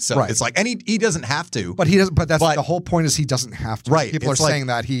thing. So Right. it's like, and he doesn't have to. But he doesn't. But that's But- the whole point is he doesn't have to. Right. People are It's like- saying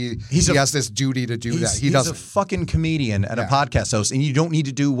that he a- has this duty to do that. He he's doesn't. a fucking comedian and a podcast host, and you don't need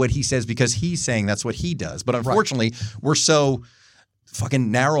to do what he says because he's saying that's what he does. But unfortunately, we're so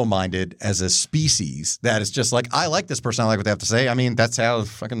fucking narrow-minded as a species that it's just like, I like this person. I like what they have to say. I mean, that's how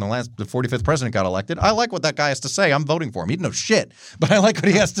fucking the 45th president got elected. I like what that guy has to say. I'm voting for him. He didn't know shit, but I like what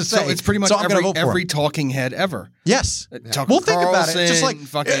he has to say. So it's pretty much So I'm gonna vote for every him. talking head ever. Yes. Tucker Well, think about it. Carlson, Just like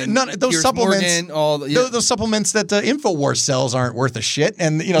fucking those Piers supplements, Morgan, all the, those supplements that InfoWars sells aren't worth a shit,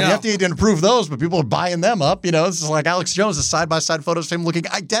 and the No. FDA didn't approve those, but people are buying them up. This is like Alex Jones, the side-by-side photos of him looking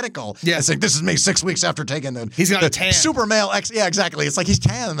identical. Yeah. It's like, this is me 6 weeks after taking the He's got the a tan. super male X. Yeah, exactly. It's like he's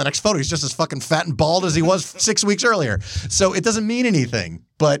tan in the next photo. He's just as fucking fat and bald as he was 6 weeks earlier. So it doesn't mean anything,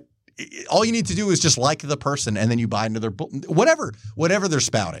 but all you need to do is just like the person, and then you buy into their whatever they're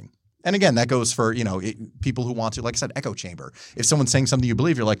spouting. And again, that goes for people who want to, like I said, echo chamber. If someone's saying something you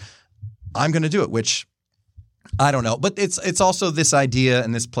believe, you're like, I'm going to do it, which I don't know. But it's also this idea,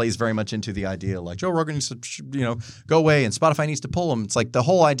 and this plays very much into the idea, like Joe Rogan needs to go away, and Spotify needs to pull him. It's like the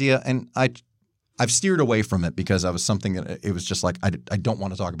whole idea, and I've steered away from it because I was something that it was just like I don't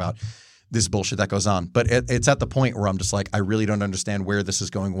want to talk about this bullshit that goes on. But it's at the point where I'm just like, I really don't understand where this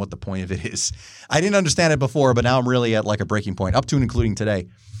is going, what the point of it is. I didn't understand it before, but now I'm really at like a breaking point, up to and including today.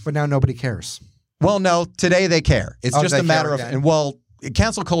 But now nobody cares. Well, no, today they care. It's just they a matter care of, again? and well,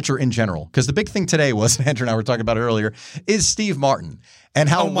 cancel culture in general. Because the big thing today was, Andrew and I were talking about it earlier, is Steve Martin and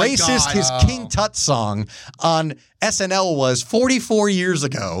how Oh my racist God. his King Tut song on SNL was 44 years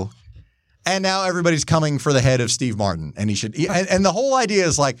ago. And now everybody's coming for the head of Steve Martin. And he should, and the whole idea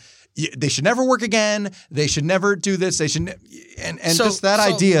is like, they should never work again. They should never do this. They should, and So- just that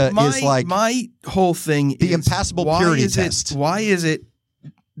so idea is like my whole thing. the is impassable why purity is test. Why is it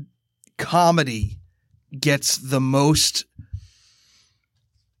comedy gets the most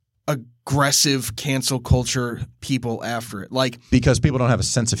aggressive cancel culture people after it? Like, because people don't have a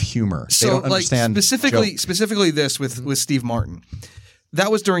sense of humor. They so don't like understand specifically jokes. specifically this with Steve Martin.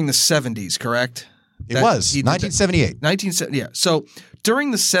 That was during the 70s, correct? It That was he did that- 1978. 1970, yeah. So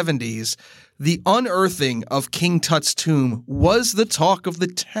during the 70s, the unearthing of King Tut's tomb was the talk of the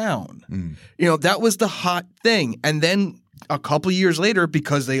town. That was the hot thing. And then a couple years later,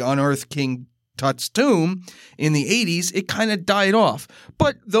 because they unearthed King Tut's tomb in the 80s, it kind of died off.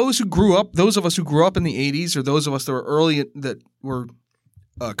 But those of us who grew up in the 80s, or those of us that were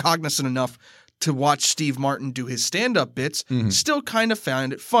cognizant enough to watch Steve Martin do his stand-up bits, still kind of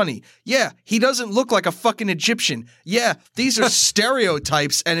found it funny. Yeah, he doesn't look like a fucking Egyptian. Yeah, these are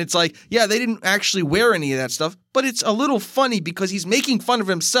stereotypes, and it's like, yeah, they didn't actually wear any of that stuff, but it's a little funny because he's making fun of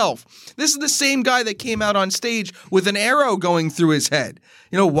himself. This is the same guy that came out on stage with an arrow going through his head.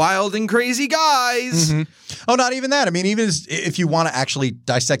 Wild and crazy guys. Oh, not even that. I mean, even if you want to actually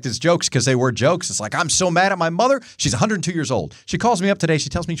dissect his jokes, because they were jokes, it's like, I'm so mad at my mother. She's 102 years old. She calls me up today. She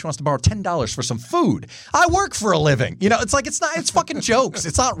tells me she wants to borrow $10 for some food. I work for a living. It's like, it's fucking jokes.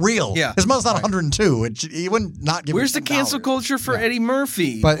 It's not real. Yeah. His mother's not 102. He wouldn't not give Where's me the cancel $10. culture for Eddie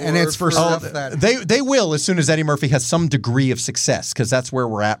Murphy? And it's for stuff Oh, that they will as soon as Eddie Murphy has some degree of success, because that's where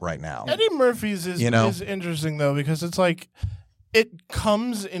we're at right now. Eddie Murphy's is interesting though, because it's like it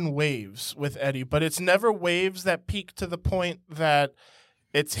comes in waves with Eddie, but it's never waves that peak to the point that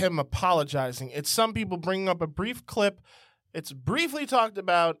it's him apologizing. It's some people bringing up a brief clip, it's briefly talked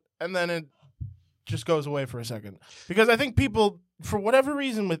about, and then it just goes away for a second. Because I think people, for whatever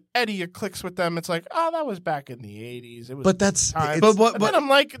reason, with Eddie, it clicks with them. It's like, oh, that was back in the 80s. It was But that's time. it's- But And then I'm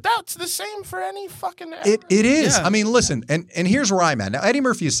like, that's the same for any fucking era. It is. Yeah. I mean, listen, and here's where I'm at. Now, Eddie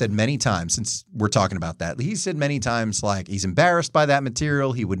Murphy has said many times, since we're talking about that, he said many times, like, he's embarrassed by that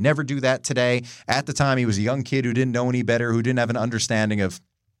material. He would never do that today. At the time, he was a young kid who didn't know any better, who didn't have an understanding of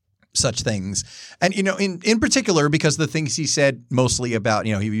such things. And, in particular, because the things he said mostly about,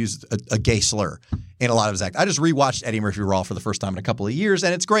 he used a gay slur in a lot of his act. I just rewatched Eddie Murphy Raw for the first time in a couple of years,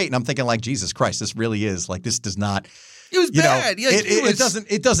 and it's great. And I'm thinking, like, Jesus Christ, this really is, like, this does not... it was bad. Yeah,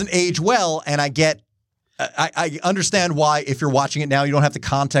 it doesn't age well, and I understand why if you're watching it now, you don't have the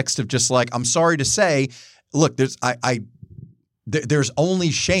context of just like, I'm sorry to say, look, there's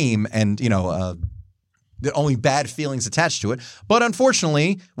only shame and only bad feelings attached to it. But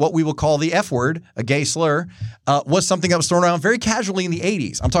unfortunately, what we will call the F word, a gay slur, was something that was thrown around very casually in the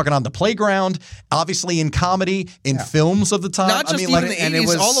 80s. I'm talking on the playground, obviously in comedy, in films of the time. Not just even the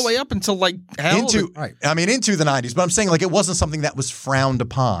 80s, all the way up until like hell. Into the 90s. But I'm saying like it wasn't something that was frowned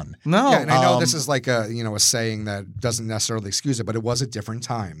upon. No. Yeah, and I know this is like a saying that doesn't necessarily excuse it, but it was a different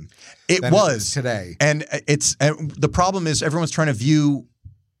time. It was today. And the problem is everyone's trying to view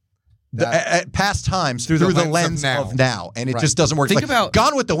at past times through the lens of now, and it just doesn't work. Think about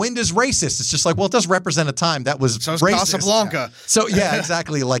Gone with the Wind is racist. It's just like, well, it does represent a time that was racist. Casablanca. So yeah,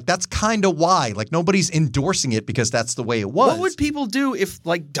 exactly. Like that's kind of why. Like nobody's endorsing it because that's the way it was. What would people do if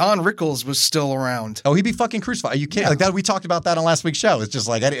like Don Rickles was still around? Oh, he'd be fucking crucified. Are you kidding? Like that. We talked about that on last week's show. It's just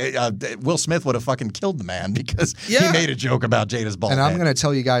like Will Smith would have fucking killed the man because he made a joke about Jada's bald And head. I'm going to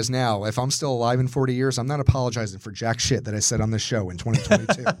tell you guys now, if I'm still alive in 40 years, I'm not apologizing for jack shit that I said on this show in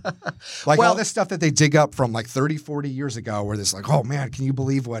 2022. Like all this stuff that they dig up from like 30, 40 years ago where it's like, oh man, can you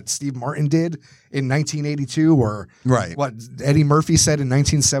believe what Steve Martin did in 1982 or what Eddie Murphy said in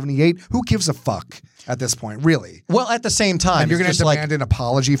 1978? Who gives a fuck at this point, really? Well, at the same time, and you're going to demand an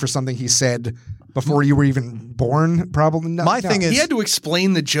apology for something he said before you were even born? Probably not. My thing is, he had to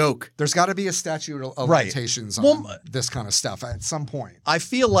explain the joke. There's got to be a statute of limitations on this kind of stuff at some point. I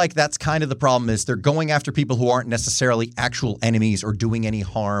feel like that's kind of the problem is they're going after people who aren't necessarily actual enemies or doing any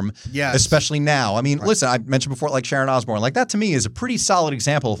harm, especially now. I mean, listen, I mentioned before, like Sharon Osbourne, like that to me is a pretty solid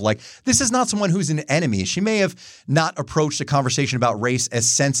example of like, this is not someone who's an enemy. She may have not approached a conversation about race as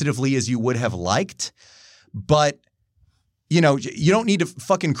sensitively as you would have liked, but you know, you don't need to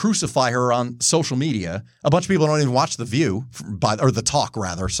fucking crucify her on social media. A bunch of people don't even watch The View, or The Talk,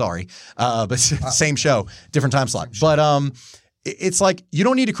 rather. Sorry. But same show, different time slot. But it's like, you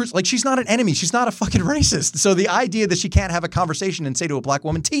don't need to crucify. Like, she's not an enemy. She's not a fucking racist. So the idea that she can't have a conversation and say to a black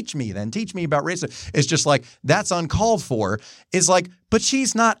woman, teach me about racism, is just like, that's uncalled for. Is like, but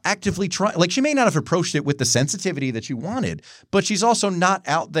she's not actively trying. Like, she may not have approached it with the sensitivity that you wanted, but she's also not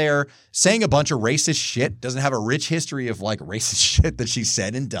out there saying a bunch of racist shit, doesn't have a rich history of like racist shit that she's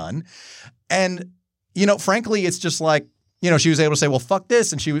said and done. And, you know, frankly, it's just like, you know, she was able to say, well, fuck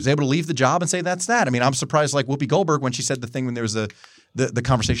this. And she was able to leave the job and say, that's that. I mean, I'm surprised like Whoopi Goldberg when she said the thing when there was the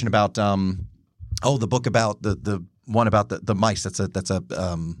conversation about, the book about the one about the mice. That's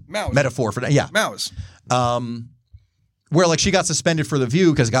a metaphor for that. Yeah. Mouse. Where like she got suspended for The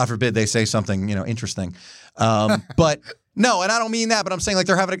View because God forbid they say something, you know, interesting. But no, and I don't mean that, but I'm saying like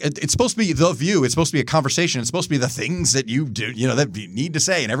they're having it's supposed to be The View. It's supposed to be a conversation. It's supposed to be the things that you do, you know, that you need to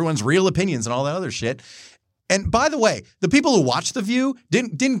say and everyone's real opinions and all that other shit. And by the way, the people who watch The View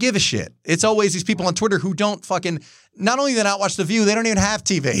didn't give a shit. It's always these people on Twitter who don't fucking, not only do they not watch The View, they don't even have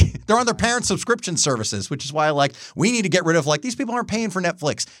TV. They're on their parents' subscription services, which is why like we need to get rid of like these people aren't paying for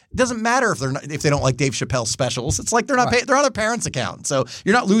Netflix. It doesn't matter if they don't like Dave Chappelle's specials. It's like they're not paying, they're on their parents' account. So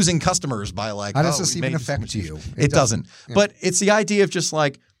you're not losing customers by like, how does this even affect you? It doesn't. Yeah. But it's the idea of just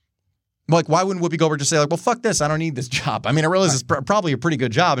like, why wouldn't Whoopi Goldberg just say like, well, fuck this, I don't need this job? I mean, I realize it's probably a pretty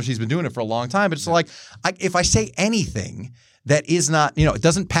good job and she's been doing it for a long time, but it's like, if I say anything that is not, you know, it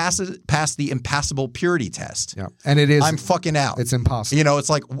doesn't pass the impassable purity test. Yeah, and it is. I'm fucking out. It's impossible. You know, it's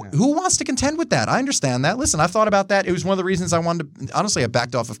like, who wants to contend with that? I understand that. Listen, I've thought about that. It was one of the reasons I wanted to, honestly, I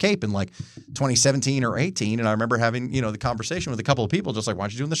backed off of CAPE in like 2017 or 18, and I remember having, you know, the conversation with a couple of people just like, why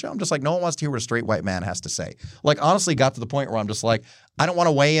aren't you doing the show? I'm just like, no one wants to hear what a straight white man has to say. Like, honestly, got to the point where I'm just like, I don't want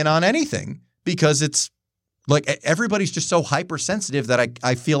to weigh in on anything. Because it's like everybody's just so hypersensitive that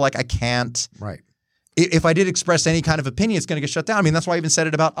I feel like I can't. Right. If I did express any kind of opinion, it's going to get shut down. I mean, that's why I even said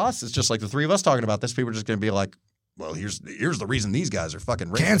it about us. It's just like the three of us talking about this. People are just going to be like, well, here's the reason these guys are fucking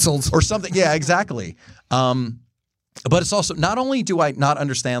racist. Canceled. Or something. Yeah, exactly. But it's also, not only do I not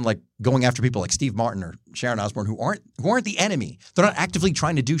understand like going after people like Steve Martin or Sharon Osbourne who aren't the enemy. They're not actively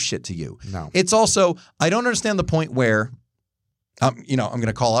trying to do shit to you. No. It's also, I don't understand the point where, you know, I'm going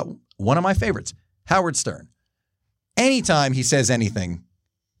to call out one of my favorites, Howard Stern. Anytime he says anything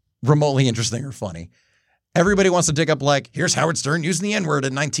remotely interesting or funny, everybody wants to dig up like, here's Howard Stern using the N-word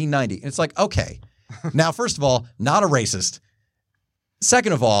in 1990. And it's like, okay. Now, first of all, not a racist.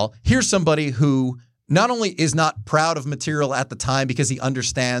 Second of all, here's somebody who not only is not proud of material at the time because he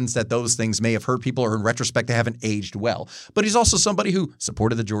understands that those things may have hurt people or in retrospect they haven't aged well, but he's also somebody who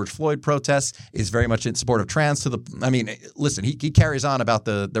supported the George Floyd protests, is very much in support of trans listen, he carries on about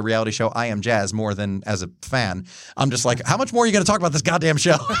the reality show I Am Jazz more than as a fan. I'm just like, how much more are you going to talk about this goddamn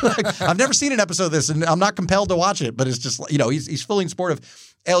show? Like, I've never seen an episode of this and I'm not compelled to watch it, but it's just, you know, he's fully in support of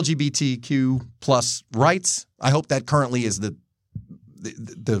LGBTQ plus rights. I hope that currently is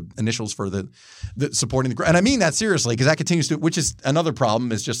the initials for the supporting the group. And I mean that seriously, because that continues to, which is another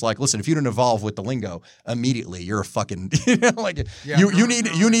problem, is just like, listen, if you don't evolve with the lingo immediately, you're a fucking,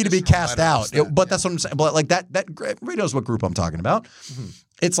 you need to be cast out. But that's what I'm saying. But like that everybody knows what group I'm talking about. Mm-hmm.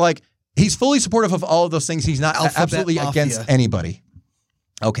 It's like, he's fully supportive of all of those things. He's not absolutely against anybody.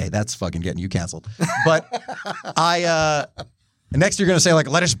 Okay, that's fucking getting you canceled. But next you're going to say like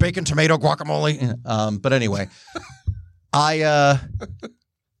lettuce, bacon, tomato, guacamole. But anyway, I'm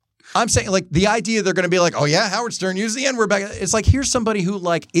saying like the idea they're going to be like, oh yeah, Howard Stern used the N-word back. It's like, here's somebody who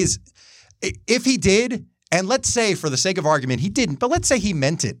like is, if he did, and let's say for the sake of argument he didn't, but let's say he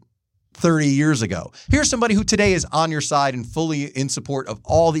meant it 30 years ago. Here's somebody who today is on your side and fully in support of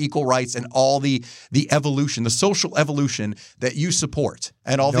all the equal rights and all the evolution, the social evolution that you support,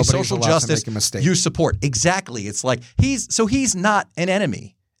 and all the social justice you support. Exactly. It's like he's not an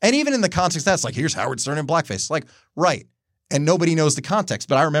enemy. And even in the context, that's like, here's Howard Stern in blackface. Like, right. And nobody knows the context.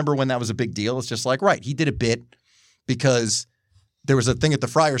 But I remember when that was a big deal. It's just like, right, he did a bit because there was a thing at the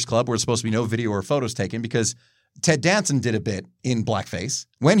Friars Club where it's supposed to be no video or photos taken, because Ted Danson did a bit in blackface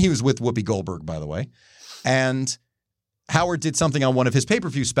when he was with Whoopi Goldberg, by the way. And Howard did something on one of his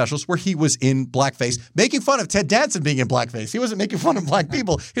pay-per-view specials where he was in blackface, making fun of Ted Danson being in blackface. He wasn't making fun of black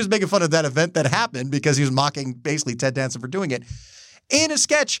people. He was making fun of that event that happened because he was mocking basically Ted Danson for doing it. In a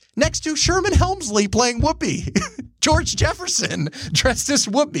sketch next to Sherman Helmsley playing Whoopi. George Jefferson dressed as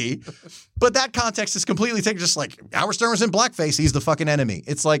Whoopi. But that context is completely taken, just like Howard Stern was in blackface. He's the fucking enemy.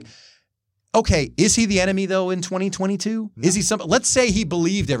 It's like, okay, is he the enemy, though, in 2022? No. Is he let's say he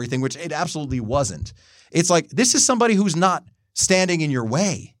believed everything, which it absolutely wasn't. It's like, this is somebody who's not standing in your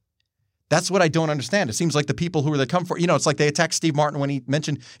way. That's what I don't understand. It seems like the people who are come for, it's like they attacked Steve Martin when he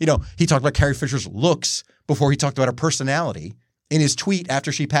mentioned, he talked about Carrie Fisher's looks before he talked about her personality in his tweet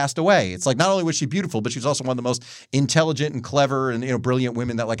after she passed away. It's like, not only was she beautiful, but she was also one of the most intelligent and clever and brilliant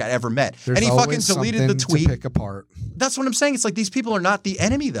women that like I ever met. There's and he fucking deleted the tweet. To pick apart. That's what I'm saying. It's like, these people are not the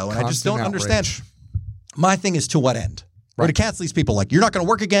enemy, though, and I just don't understand. My thing is, to what end? Right. We're to cancel these people. Like, you're not going to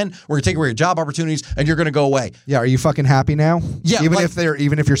work again. We're going to take away your job opportunities, and you're going to go away. Yeah, are you fucking happy now? Yeah,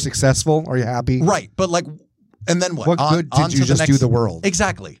 even if you're successful, are you happy? Right, but like, and then what? What good did you just do the world?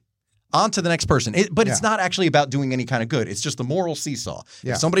 Exactly. On to the next person. But it's not actually about doing any kind of good. It's just the moral seesaw.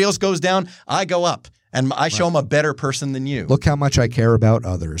 Yeah. If somebody else goes down, I go up. And I show them a better person than you. Look how much I care about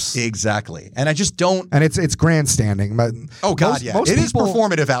others. Exactly. And I just don't. And it's grandstanding. But oh, God, yeah. It is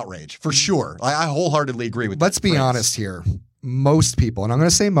performative outrage, for sure. I wholeheartedly agree with that. Let's be honest here. Most people, and I'm going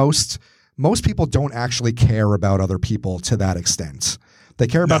to say most people don't actually care about other people to that extent. They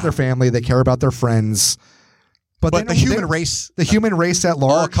care about their family. They care about their friends. But the human race at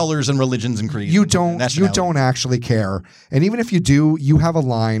large, all colors and religions and creeds, you don't actually care. And even if you do, you have a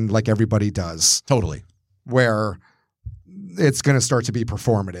line like everybody does, totally, where it's going to start to be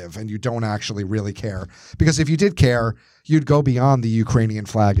performative, and you don't actually really care. Because if you did care, you'd go beyond the Ukrainian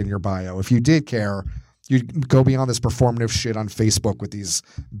flag in your bio. If you did care, you'd go beyond this performative shit on Facebook with these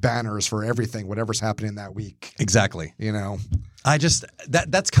banners for everything, whatever's happening that week. Exactly. I just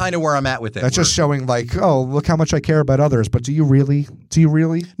that's kind of where I'm at with it. That's just showing like, oh, look how much I care about others. But do you really?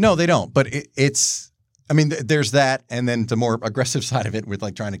 No, they don't. But it's, I mean, there's that, and then the more aggressive side of it with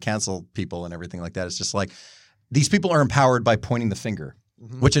like trying to cancel people and everything like that. It's just like, these people are empowered by pointing the finger,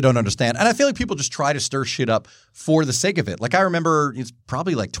 which I don't understand. And I feel like people just try to stir shit up for the sake of it. Like, I remember it's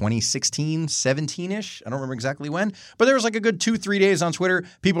probably like 2016, 17-ish. I don't remember exactly when, but there was like a good 2-3 days on Twitter.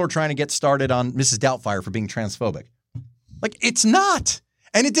 People were trying to get started on Mrs. Doubtfire for being transphobic. Like, it's not.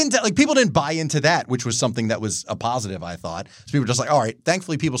 And it didn't, like, people didn't buy into that, which was something that was a positive, I thought. So people were just like, all right,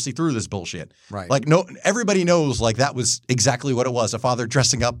 thankfully people see through this bullshit. Right. Like, no, everybody knows, like, that was exactly what it was. A father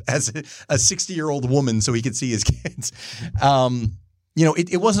dressing up as a 60-year-old woman so he could see his kids.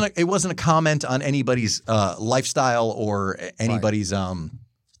 It wasn't a comment on anybody's lifestyle or anybody's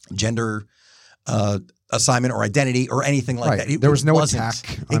gender assignment or identity or anything like that. There was no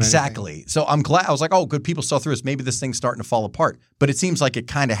attack on exactly. Anything. So I'm glad. I was like, oh, good, people saw through this. Maybe this thing's starting to fall apart. But it seems like it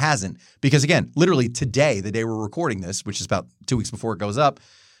kind of hasn't, because again, literally today, the day we're recording this, which is about 2 weeks before it goes up,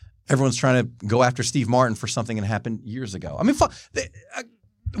 everyone's trying to go after Steve Martin for something that happened years ago. I mean,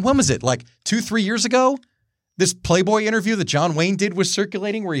 when was it? Like 2-3 years ago? This Playboy interview that John Wayne did was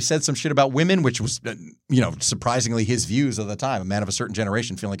circulating, where he said some shit about women, which was, surprisingly his views of the time. A man of a certain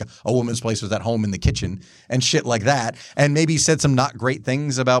generation feeling like a woman's place was at home in the kitchen and shit like that. And maybe he said some not great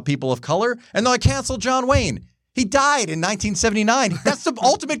things about people of color. And then I canceled John Wayne. He died in 1979. That's the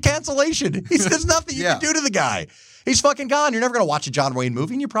ultimate cancellation. There's nothing you can do to the guy. He's fucking gone. You're never going to watch a John Wayne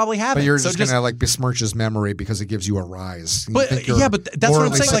movie, and you probably haven't. But you're just going to like besmirch his memory because it gives you a rise. You But think you're yeah, but that's what I'm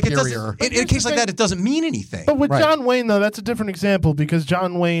morally saying. Like, it superior. doesn't. In a case like that, it doesn't mean anything. But with Right. John Wayne, though, that's a different example because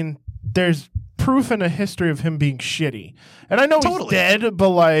John Wayne, there's proof in a history of him being shitty. And I know he's dead, but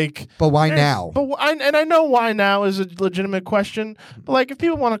like... But why now? But I know why now is a legitimate question. But like, if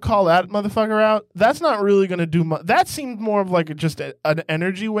people want to call that motherfucker out, that's not really going to do much. That seemed more of like an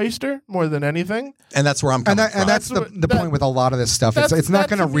energy waster more than anything. And that's where I'm coming from. And that's the point with a lot of this stuff. It's not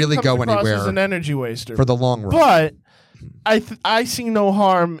going to really go anywhere as an energy waster for the long run. But I see no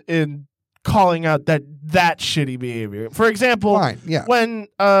harm in calling out that shitty behavior. For example, Fine, yeah. when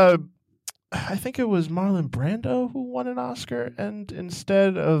I think it was Marlon Brando who won an Oscar, and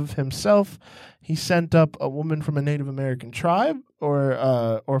instead of himself, he sent up a woman from a Native American tribe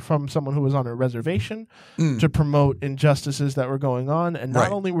or from someone who was on a reservation to promote injustices that were going on. And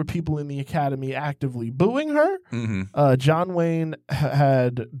not only were people in the Academy actively booing her, John Wayne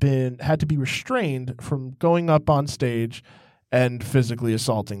had to be restrained from going up on stage and physically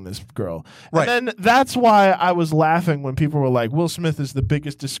assaulting this girl. Right. And then that's why I was laughing when people were like, Will Smith is the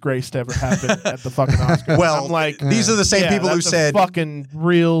biggest disgrace to ever happen at the fucking Oscars. Well, I'm like, these are the same people who that's a said... fucking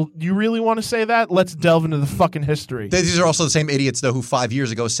real... You really want to say that? Let's delve into the fucking history. These are also the same idiots, though, who 5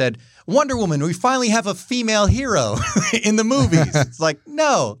 years ago said, Wonder Woman, we finally have a female hero in the movies. It's like,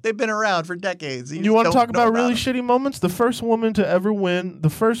 no, they've been around for decades. You want to talk about really them. shitty moments? The first woman to ever win... The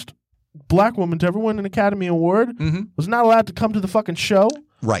first black woman to ever win an Academy Award was not allowed to come to the fucking show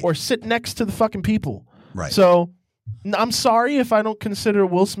or sit next to the fucking people. Right. So I'm sorry if I don't consider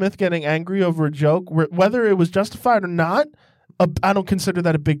Will Smith getting angry over a joke, whether it was justified or not. I don't consider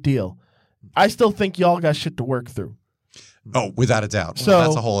that a big deal. I still think y'all got shit to work through. Oh, without a doubt. So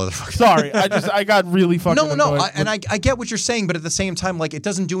That's a whole other fucking... Sorry, I got really fucking annoyed. I get what you're saying, but at the same time, like, it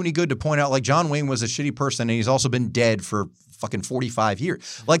doesn't do any good to point out, like, John Wayne was a shitty person, and he's also been dead for fucking 45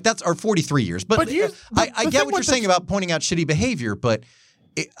 years. Like, that's, or 43 years. But I get what you're saying about pointing out shitty behavior, but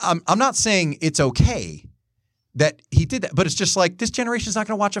I'm not saying it's okay that he did that, but it's just like, this generation's not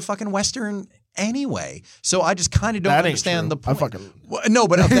going to watch a fucking Western anyway. So I just kind of don't understand the point. No,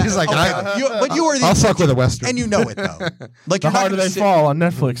 but he's like, I'll fuck with a Western, and you know it though. Like, The Harder They Fall on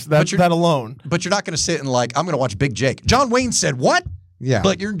Netflix. That alone. But you're not going to sit and like, I'm going to watch Big Jake. John Wayne said what? Yeah,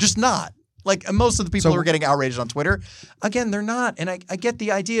 but you're just not. Like, most of the people who are getting outraged on Twitter, again, they're not. And I get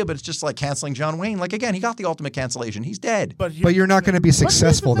the idea, but it's just like canceling John Wayne. Like, again, he got the ultimate cancellation. He's dead. But you're not going to be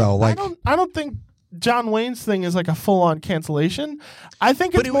successful though. Like, I don't think John Wayne's thing is like a full-on cancellation. I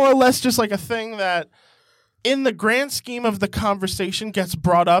think it's more or less just like a thing that in the grand scheme of the conversation gets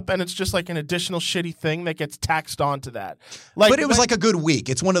brought up, and it's just like an additional shitty thing that gets taxed onto that. Like, but it was like a good week.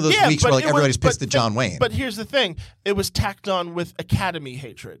 It's one of those weeks where like everybody's pissed at John Wayne. But here's the thing. It was tacked on with Academy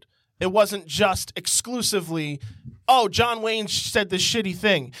hatred. It wasn't just exclusively, oh, John Wayne said this shitty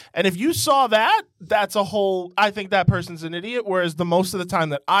thing. And if you saw that, that's a whole, I think that person's an idiot. Whereas the most of the time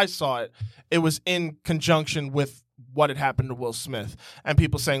that I saw it, it was in conjunction with what had happened to Will Smith. And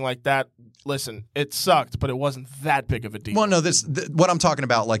people saying like that, listen, it sucked, but it wasn't that big of a deal. Well, no, what I'm talking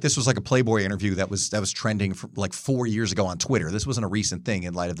about, like, this was like a Playboy interview that was trending for like 4 years ago on Twitter. This wasn't a recent thing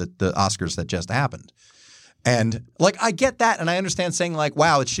in light of the Oscars that just happened. And like, I get that, and I understand saying like,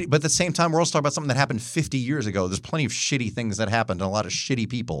 wow, it's shitty. But at the same time, we're also talking about something that happened 50 years ago. There's plenty of shitty things that happened, and a lot of shitty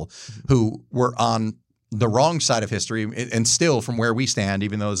people who were on the wrong side of history, and still from where we stand,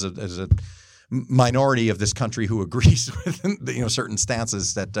 even though as a minority of this country who agrees with certain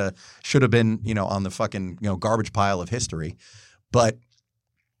stances that should have been on the fucking garbage pile of history. But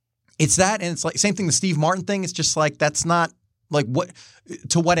it's that, and it's like same thing. The Steve Martin thing. It's just like, that's not. Like, what?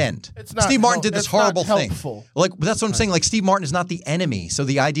 To what end? It's not Steve Martin did this horrible thing. Like, that's what I'm saying. Like, Steve Martin is not the enemy. So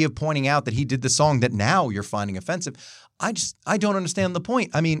the idea of pointing out that he did the song that now you're finding offensive, I don't understand the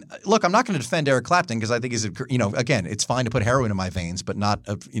point. I mean, look, I'm not going to defend Eric Clapton because I think he's again, it's fine to put heroin in my veins, but not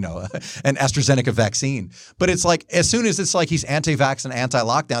an AstraZeneca vaccine. But it's like, as soon as it's like he's anti-vax and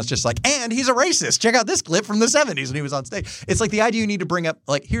anti-lockdown, it's just like, and he's a racist. Check out this clip from the 70s when he was on stage. It's like the idea you need to bring up,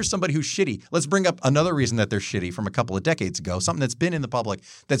 like, here's somebody who's shitty. Let's bring up another reason that they're shitty from a couple of decades ago, something that's been in the public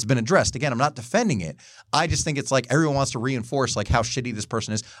that's been addressed. Again, I'm not defending it. I just think it's like everyone wants to reinforce like how shitty this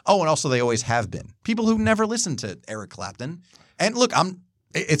person is. Oh, and also they always have been. People who never listened to Eric Clapton. And look,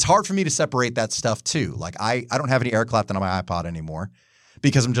 it's hard for me to separate that stuff too. Like, I don't have any Eric Clapton on my iPod anymore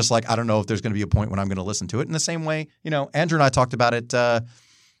because I'm just like, I don't know if there's going to be a point when I'm going to listen to it. In the same way, Andrew and I talked about it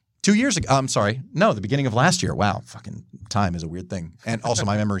 2 years ago. I'm sorry. No, the beginning of last year. Wow. Fucking time is a weird thing. And also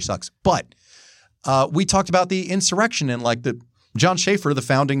my memory sucks. But we talked about the insurrection and like John Schaefer, the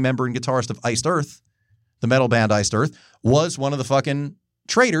founding member and guitarist of Iced Earth, the metal band Iced Earth, was one of the fucking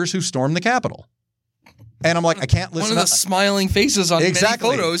traitors who stormed the Capitol. And I'm like, I can't listen One of the smiling faces on many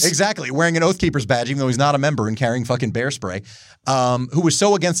photos. Exactly. Wearing an Oath Keepers badge, even though he's not a member, and carrying fucking bear spray, who was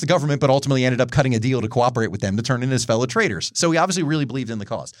so against the government, but ultimately ended up cutting a deal to cooperate with them to turn in his fellow traitors. So he obviously really believed in the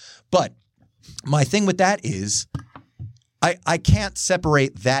cause. But my thing with that is I can't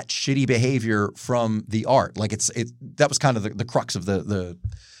separate that shitty behavior from the art. Like that was kind of the crux of the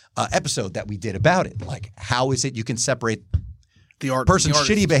episode that we did about it. Like, how is it you can separate The art, person's the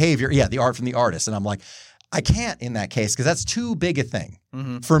artist. shitty behavior? Yeah, the art from the artist. And I'm like, I can't in that case because that's too big a thing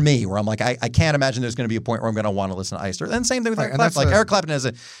for me. Where I'm like, I can't imagine there's going to be a point where I'm going to want to listen to Eister. And same thing with Eric Clapton. Like Eric Clapton has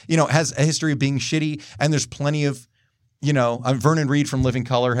a history of being shitty, and there's plenty of. Vernon Reed from Living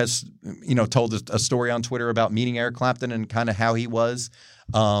Colour has, told a story on Twitter about meeting Eric Clapton and kind of how he was.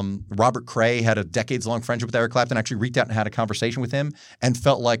 Robert Cray had a decades-long friendship with Eric Clapton, actually reached out and had a conversation with him and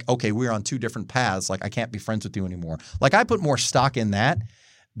felt like, okay, we're on two different paths. Like, I can't be friends with you anymore. Like, I put more stock in that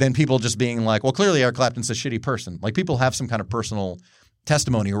than people just being like, well, clearly Eric Clapton's a shitty person. Like, people have some kind of personal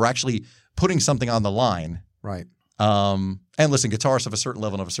testimony or actually putting something on the line. Right. And listen, guitarists of a certain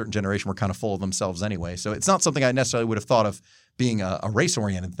level and of a certain generation were kind of full of themselves anyway. So it's not something I necessarily would have thought of being a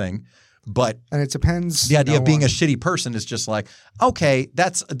race-oriented thing. But And it depends. the idea of being a shitty person is just like, okay,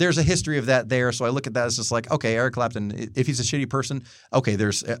 there's a history of that there. So I look at that as just like, okay, Eric Clapton, if he's a shitty person, okay,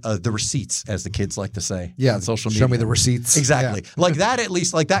 there's the receipts, as the kids like to say on social media. Show me the receipts. Exactly. Yeah. Like that, at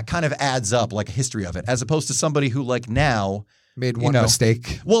least, like that kind of adds up, like a history of it, as opposed to somebody who like now Made one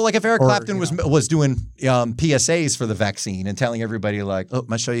mistake. Well, like if Eric Clapton was doing PSAs for the vaccine and telling everybody like, oh,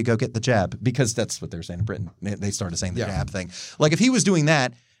 I'm sure you go get the jab, because that's what they're saying in Britain. They started saying the jab thing. Like if he was doing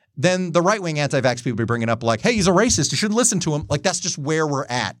that, then the right-wing anti-vax people would be bringing up like, hey, he's a racist. You shouldn't listen to him. Like that's just where we're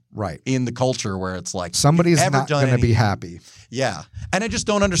at in the culture where it's like somebody's not going to be happy. Yeah. And I just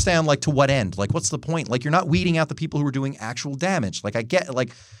don't understand like to what end. Like what's the point? Like you're not weeding out the people who are doing actual damage. Like I get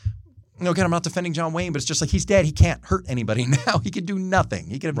like – again, I'm not defending John Wayne, but it's just like he's dead. He can't hurt anybody now. He can do nothing.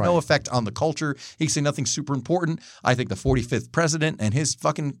 He can have no effect on the culture. He can say nothing super important. I think the 45th president and his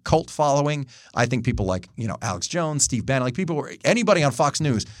fucking cult following, I think people like, Alex Jones, Steve Bannon, like people, anybody on Fox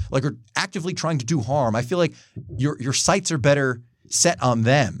News, like are actively trying to do harm. I feel like your sights are better set on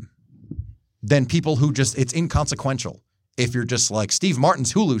them than people who just, it's inconsequential. If you're just like Steve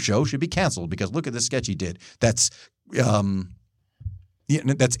Martin's Hulu show should be canceled because look at the sketch he did. That's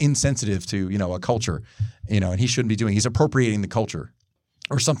insensitive to, a culture, and he shouldn't be doing. He's appropriating the culture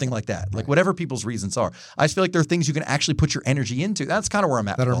or something like that. Like whatever people's reasons are. I just feel like there are things you can actually put your energy into. That's kind of where I'm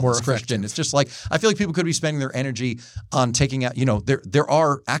at. That are more Christian. It's just like, I feel like people could be spending their energy on taking out, there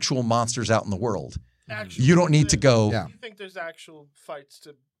are actual monsters out in the world. You don't need to go. You think there's actual fights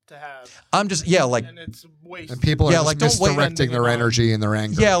to have? I'm just and it's wasted. And people are just misdirecting their energy and their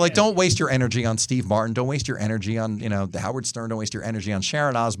anger. Yeah, like don't waste your energy on Steve Martin. Don't waste your energy on Howard Stern. Don't waste your energy on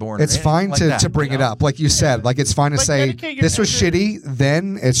Sharon Osbourne. It's fine to bring it up, like you said. Like it's fine to say this was shitty.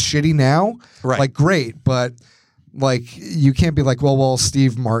 Then it's shitty now. Right. Like great, but like you can't be like, well,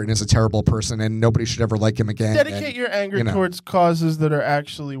 Steve Martin is a terrible person and nobody should ever like him again. Dedicate your anger towards causes that are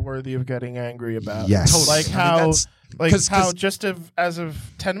actually worthy of getting angry about. Yes, like how. Just as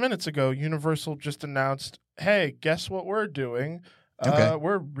of 10 minutes ago, Universal just announced, hey, guess what we're doing?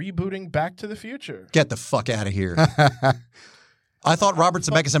 We're rebooting Back to the Future. Get the fuck out of here. I thought Robert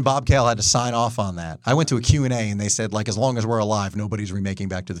Zemeckis and Bob Gale had to sign off on that. I went to a Q&A and they said, like, as long as we're alive, nobody's remaking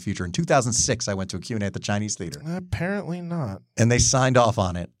Back to the Future. In 2006, I went to a Q&A at the Chinese Theater. Apparently not. And they signed off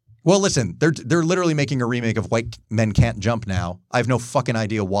on it. Well, listen, they're literally making a remake of White Men Can't Jump now. I have no fucking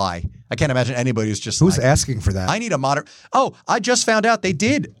idea why. I can't imagine anybody who's just Who's asking for that? I need a modern... Oh, I just found out they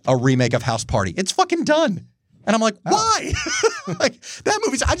did a remake of House Party. It's fucking done. And I'm like, why? Like, that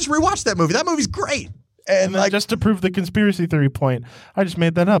movie's... I just rewatched that movie. That movie's great. And like, just to prove the conspiracy theory point, I just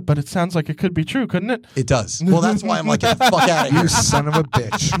made that up, but it sounds like it could be true, couldn't it? It does. Well, that's why I'm like, get the fuck out of here. You son of a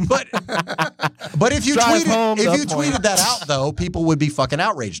bitch. But if you tweeted that out, though, people would be fucking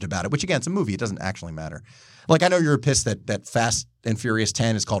outraged about it, which, again, it's a movie. It doesn't actually matter. Like, I know you're pissed that Fast and Furious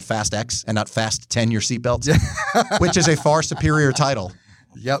 10 is called Fast X and not Fast 10 Your Seatbelts, which is a far superior title.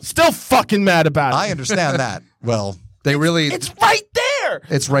 Yep. Still fucking mad about it. I understand that. Well, it's right there.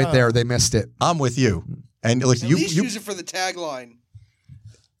 It's right there. They missed it. I'm with you. And listen, At least use it for the tagline.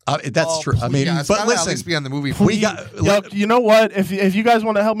 That's true. I mean, but listen, at least be on the movie. You know what? If you guys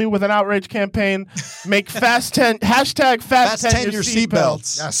want to help me with an outrage campaign, make Fast 10 hashtag Fast 10 your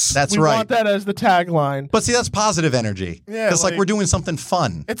seatbelts. Yes, that's we right. We want that as the tagline. But see, that's positive energy. Yeah, it's like we're doing something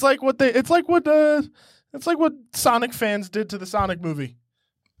fun. It's like what Sonic fans did to the Sonic movie.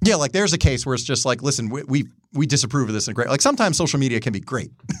 Yeah, like there's a case where it's just like, listen, we disapprove of this and great. Like sometimes social media can be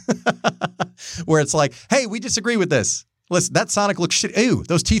great, where it's like, hey, we disagree with this. Listen, that Sonic looks shit. Ew,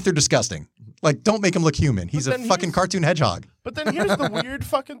 those teeth are disgusting. Like, don't make him look human. He's a then fucking here's- cartoon hedgehog. But then here's the weird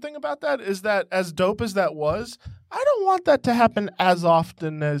fucking thing about that is that as dope as that was, I don't want that to happen as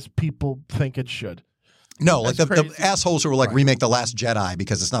often as people think it should. No, like That's the crazy. assholes who were like remake The Last Jedi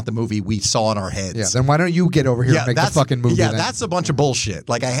because it's not the movie we saw in our heads. Yeah, then why don't you get over here and make the fucking movie? Yeah, then? that's a bunch of bullshit.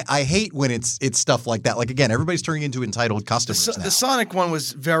 Like I hate when it's stuff like that. Like again, everybody's turning into entitled customers now. The Sonic one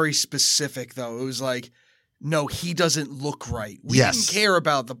was very specific, though. It was like, no, he doesn't look right. They didn't care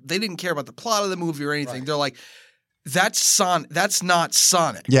about the plot of the movie or anything. Right. They're like, that's not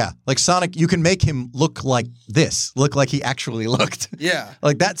Sonic. Yeah, like Sonic, you can make him look like this, look like he actually looked. Yeah.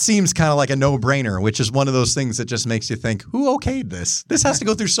 Like that seems kind of like a no-brainer, which is one of those things that just makes you think, who okayed this? This has to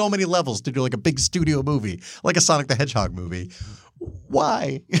go through so many levels to do like a big studio movie, like a Sonic the Hedgehog movie.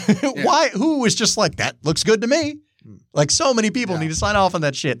 Why? Why? Who was just like, that looks good to me? Like so many people need to sign off on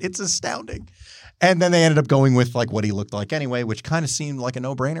that shit. It's astounding. And then they ended up going with like what he looked like anyway, which kind of seemed like a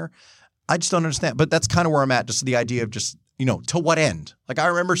no-brainer. I just don't understand. But that's kind of where I'm at, just the idea of just, to what end? Like I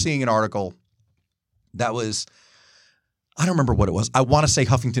remember seeing an article that was, I don't remember what it was. I want to say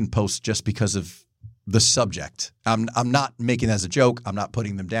Huffington Post just because of the subject. I'm not making that as a joke. I'm not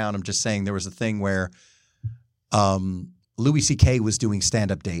putting them down. I'm just saying there was a thing where Louis C.K. was doing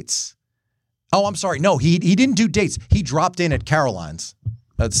stand-up dates. Oh, I'm sorry. No, he didn't do dates. He dropped in at Caroline's,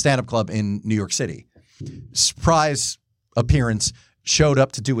 the stand-up club in New York City. Surprise appearance, showed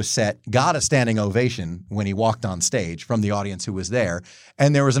up to do a set, got a standing ovation when he walked on stage from the audience who was there.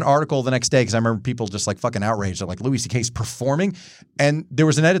 And there was an article the next day, because I remember people just like fucking outraged. They're like, Louis C.K.'s performing? And there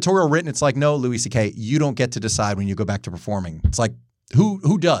was an editorial written. It's like, no, Louis C.K., you don't get to decide when you go back to performing. It's like,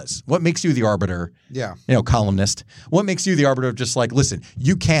 who does? What makes you the arbiter? Yeah. Columnist. What makes you the arbiter of just like, listen,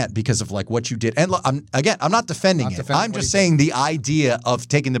 you can't because of like what you did. And look, I'm not defending it. I'm just saying the idea of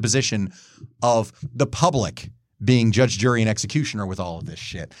taking the position of the public being judge, jury, and executioner with all of this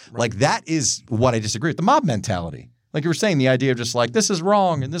shit. Right. Like that is what I disagree with. The mob mentality. Like you were saying, the idea of just like, this is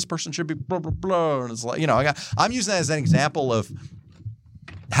wrong and this person should be blah, blah, blah. And it's like, I'm using that as an example of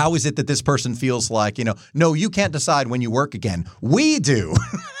how is it that this person feels like, no, you can't decide when you work again. We do.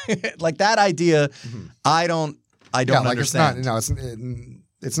 Like that idea, I don't understand.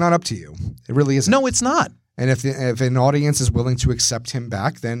 It's not up to you. It really isn't. No, it's not. And if an audience is willing to accept him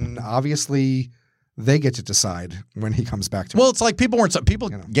back, then obviously they get to decide when he comes back to Well, it's like people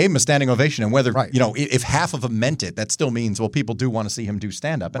gave him a standing ovation, and whether, Right. If half of them meant it, that still means, well, people do want to see him do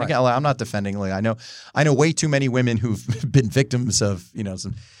stand up. And again, I'm not defending, like, I know way too many women who've been victims of,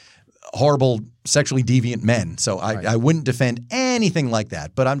 some horrible sexually deviant men. So I wouldn't defend anything like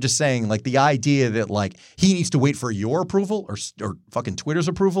that. But I'm just saying, like, the idea that like he needs to wait for your approval or fucking Twitter's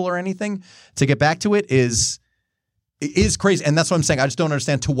approval or anything to get back to it is crazy. And that's what I'm saying. I just don't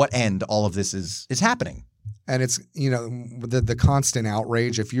understand to what end all of this is happening. And it's, the constant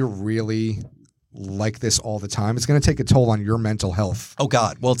outrage, if you're really like this all the time, it's going to take a toll on your mental health. Oh,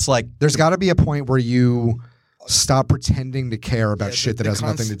 God. Well, it's like there's got to be a point where you stop pretending to care about shit that has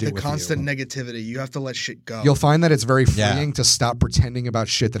nothing to do with you. The constant negativity. You have to let shit go. You'll find that it's very freeing to stop pretending about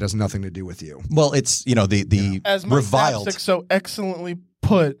shit that has nothing to do with you. Well, it's, the as Mike reviled. Zapsik so excellently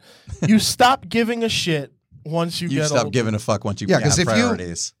put, you stop giving a shit once you get stop older. giving a fuck once you because have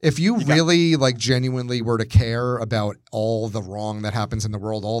priorities. if you really like genuinely were to care about all the wrong that happens in the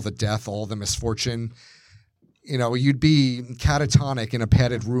world, all the death, all the misfortune, you'd be catatonic in a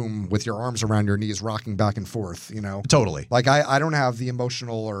padded room with your arms around your knees rocking back and forth, Totally. Like I don't have the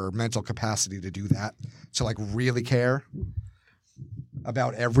emotional or mental capacity to do that, to like really care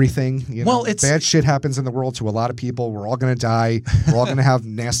about everything. Well, it's bad shit happens in the world to a lot of people. We're all going to die. We're all going to have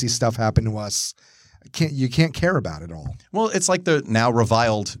nasty stuff happen to us. You can't care about it all. Well, it's like the now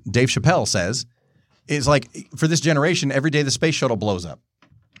reviled Dave Chappelle says, is like for this generation, every day the space shuttle blows up.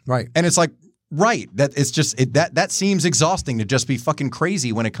 Right. And it's like, right. That it's just that seems exhausting to just be fucking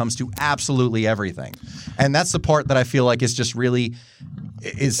crazy when it comes to absolutely everything. And that's the part that I feel like is just really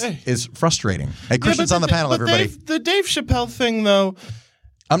is frustrating. Hey, Christian's on the panel, everybody. The Dave Chappelle thing, though,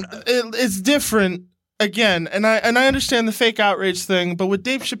 it's different again. And I understand the fake outrage thing, but with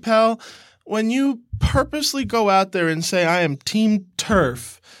Dave Chappelle, when you purposely go out there and say, I am Team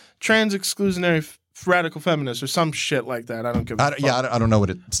TERF, trans exclusionary radical feminist, or some shit like that, I don't give a fuck. Yeah, I don't know what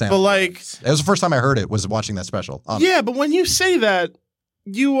it stands but for. Like, it was the first time I heard it was watching that special. Yeah, but when you say that,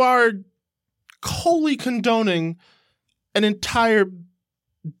 you are wholly condoning an entire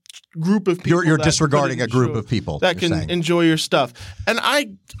group of people. You're disregarding a group of people that can enjoy your stuff. And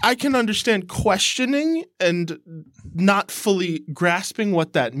I can understand questioning and not fully grasping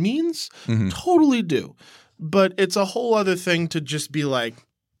what that means. Mm-hmm. Totally do. But it's a whole other thing to just be like,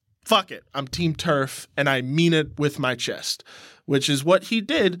 fuck it, I'm Team Turf, and I mean it with my chest, which is what he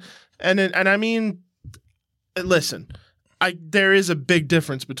did. And I mean, listen, there is a big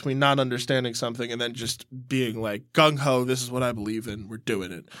difference between not understanding something and then just being like gung ho. This is what I believe in. We're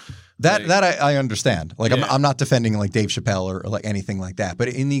doing it. That I understand. Like Yeah. I'm not defending like Dave Chappelle or like anything like that. But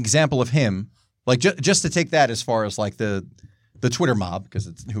in the example of him, like just to take that as far as like the Twitter mob, because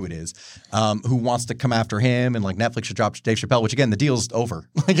it's who it is, who wants to come after him and like Netflix should drop Dave Chappelle, which again, the deal's over.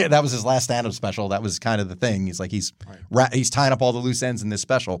 Like that was his last stand-up special. That was kind of the thing. He's like, he's tying up all the loose ends in this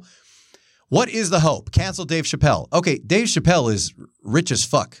special. What is the hope? Cancel Dave Chappelle. Okay, Dave Chappelle is rich as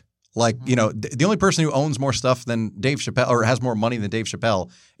fuck. Like, you know, the only person who owns more stuff than Dave Chappelle or has more money than Dave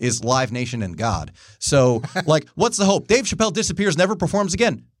Chappelle is Live Nation and God. So, like, what's the hope? Dave Chappelle disappears, never performs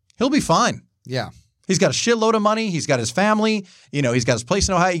again. He'll be fine. Yeah. He's got a shitload of money. He's got his family. You know, he's got his place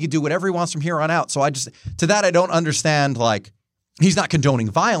in Ohio. He can do whatever he wants from here on out. So I don't understand, like, he's not condoning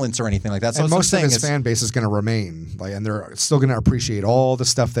violence or anything like that. So And most of his is, fan base is going to remain, like, and they're still going to appreciate all the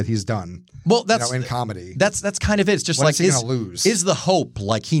stuff that he's done. well, that's in comedy. That's kind of it. It's just When like is he gonna lose? Is the hope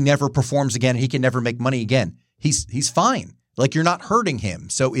like he never performs again? He can never make money again. He's fine. Like you're not hurting him.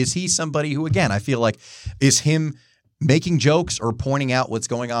 So is he somebody who, again, I feel like is him making jokes or pointing out what's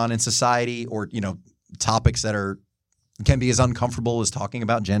going on in society or, you know, topics that can be as uncomfortable as talking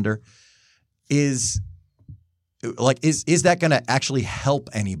about gender is that going to actually help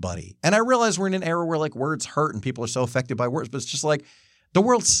anybody? And I realize we're in an era where like words hurt and people are so affected by words, but it's just like the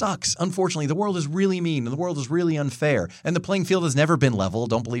world sucks. Unfortunately, the world is really mean and the world is really unfair. And the playing field has never been level.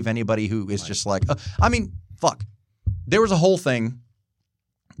 Don't believe anybody who is just like, I mean, fuck. There was a whole thing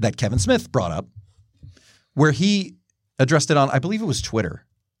that Kevin Smith brought up where he addressed it on, I believe it was Twitter.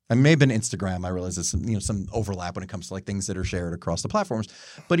 It may have been Instagram. I realize there's some overlap when it comes to like things that are shared across the platforms.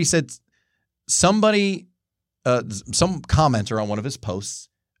 But he said some commenter on one of his posts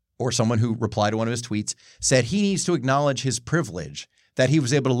or someone who replied to one of his tweets said he needs to acknowledge his privilege that he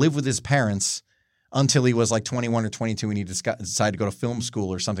was able to live with his parents until he was like 21 or 22 and he decided to go to film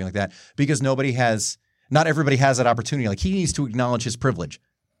school or something like that because not everybody has that opportunity. Like he needs to acknowledge his privilege.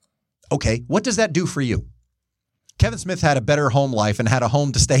 Okay, what does that do for you? Kevin Smith had a better home life and had a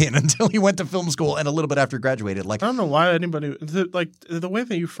home to stay in until he went to film school and a little bit after he graduated. Like I don't know why anybody the way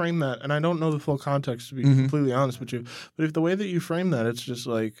that you frame that, and I don't know the full context to be completely honest with you, but if the way that you frame that, it's just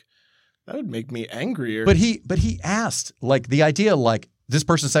like that would make me angrier. But he asked like the idea like this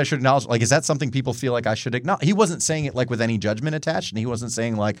person said I should acknowledge. Like, is that something people feel like I should acknowledge? He wasn't saying it like with any judgment attached, and he wasn't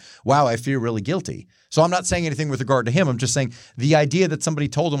saying like, wow, I feel really guilty. So I'm not saying anything with regard to him. I'm just saying the idea that somebody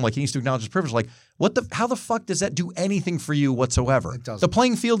told him like he needs to acknowledge his privilege. Like, how the fuck does that do anything for you whatsoever? It doesn't. The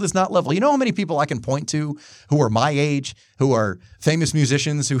playing field is not level. You know how many people I can point to who are my age, who are famous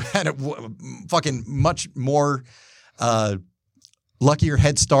musicians, who had a fucking much more luckier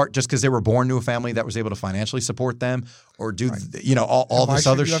head start just because they were born to a family that was able to financially support them or do all Why this should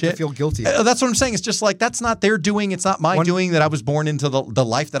other you have shit. to feel guilty? That's what I'm saying. It's just like that's not their doing. It's not my doing that I was born into the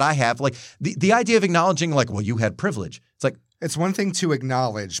life that I have. Like the idea of acknowledging like, well, you had privilege. It's like, It's one thing to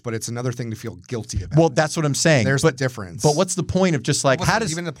acknowledge, but it's another thing to feel guilty about. well, that's what I'm saying. There's the difference. But what's the point of just like What's how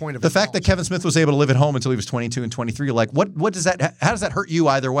does even the point of the fact that acknowledging? Kevin Smith was able to live at home until he was 22 and 23? Like what does that? How does that hurt you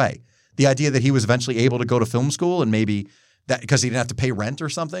either way? The idea that he was eventually able to go to film school and maybe that because he didn't have to pay rent or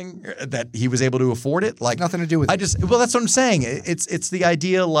something that he was able to afford it. Like nothing to do with it. that's what I'm saying. It's the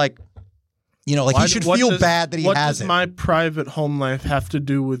idea like. You know, like Why- he should what feel does- bad that he what has does it. my private home life have to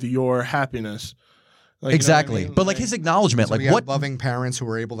do with your happiness? Like, Exactly. You know what I mean? But like his acknowledgement, So like he had what loving parents who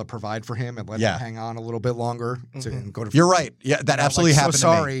were able to provide for him and let Yeah. him hang on a little bit longer and go to. You're right. Yeah, that absolutely like, so happened to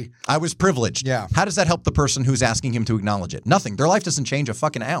sorry. me. I was privileged. Yeah. How does that help the person who's asking him to acknowledge it? Nothing. Their life doesn't change a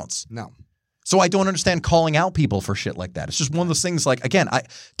fucking ounce. No. So I don't understand calling out people for shit like that. It's just one of those things like, again,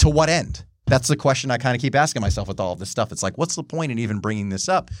 to what end? That's the question I kind of keep asking myself with all of this stuff. It's like, what's the point in even bringing this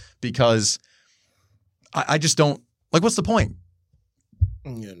up? Because I just don't, like, what's the point?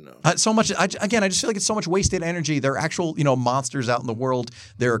 You know. So much. I just feel like it's so much wasted energy. There are actual, monsters out in the world.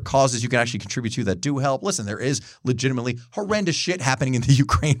 There are causes you can actually contribute to that do help. Listen, there is legitimately horrendous shit happening in the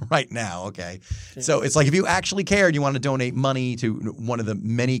Ukraine right now. Okay, so it's like if you actually care and you want to donate money to one of the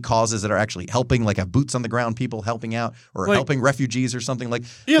many causes that are actually helping, like have boots on the ground people helping out or Like- helping refugees or something like.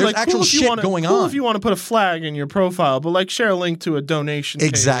 Yeah, there's like actual cool if you shit wanna, going cool on. if you want to put a flag in your profile, but like share a link to a donation page.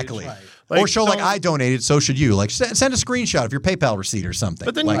 Exactly. Like, or show like don't- I donated, so should you. Like send a screenshot of your PayPal receipt or something.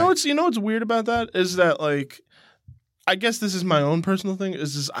 But then like, you know what's weird about that is that like I guess this is my own personal thing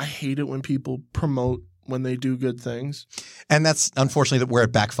is I hate it when people promote when they do good things. And that's unfortunately where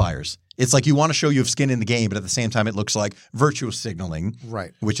it backfires. It's like you want to show you have skin in the game, but at the same time, it looks like virtue signaling,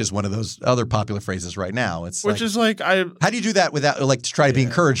 Right. which is one of those other popular phrases right now. It's Which like, is like how do you do that without like to try to be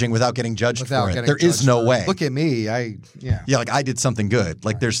encouraging without getting judged Without for it? getting There is judged no for it. way. Look at me. Yeah, like I did something good.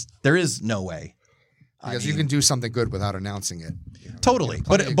 Like there is no way. Because you can do something good without announcing it. Totally.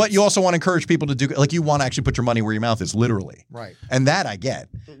 plenty But of- you also want to encourage people to do like you want to actually put your money where your mouth is, literally. Right. And that I get.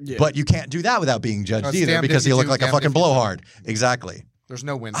 Yeah. But you can't do that without being judged It's either damned because if you you look do, like a damned fucking if you don't. blowhard. Exactly. There's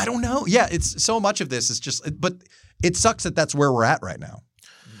no win. I don't know. Yeah, it's so much of this is just but it sucks that that's where we're at right now.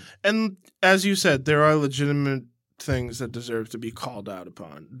 And as you said, there are legitimate things that deserve to be called out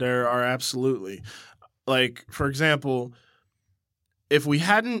upon. There are absolutely. Like, for example, if we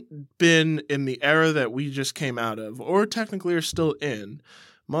hadn't been in the era that we just came out of, or technically are still in,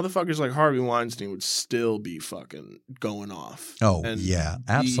 motherfuckers like Harvey Weinstein would still be fucking going off. Oh, and yeah, be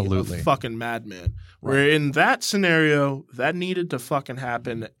absolutely. a fucking madman. Where in that scenario, that needed to fucking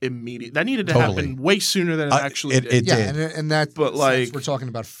happen immediately. That needed to Totally. happen way sooner than it actually it did. did. Yeah, and that. But, sense, like- we're talking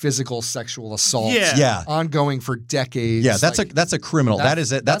about physical sexual assault. Yeah. Yeah. Ongoing for decades. Yeah, that's like, a criminal.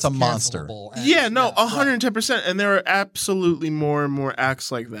 That's a monster. cancelable. And- Yeah, no, right. 110%. And there are absolutely more and more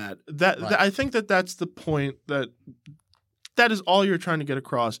acts like that. Right. I think that's the point that is all you're trying to get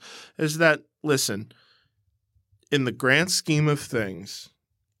across is that, listen, in the grand scheme of things,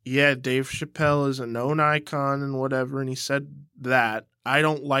 yeah, Dave Chappelle is a known icon and whatever, and he said that. I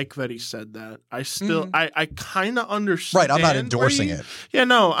don't like that he said that. I still, I kind of understand. Right, I'm not where endorsing it. Yeah,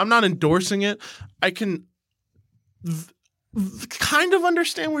 no, I'm not endorsing it. I can kind of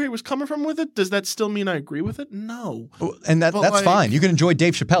understand where he was coming from with it. Does that still mean I agree with it? No. And But, that's like- fine. You can enjoy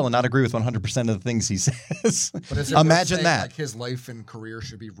Dave Chappelle and not agree with 100% of the things he says. But is it worth Imagine saying, that. Like his life and career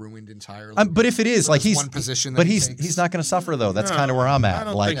should be ruined entirely. But if it is, For like this he's one position that but he he's takes. he's not going to suffer though. That's No, kind of where I'm at. I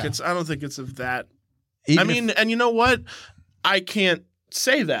don't Like, think it's of that. even I if- mean, and you know what? I can't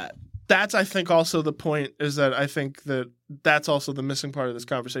say that. That's, I think, also the point is that I think that that's also the missing part of this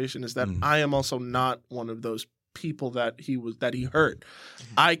conversation is that I am also not one of those people that he hurt.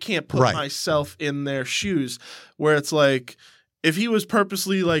 I can't put Right. myself in their shoes where it's like if he was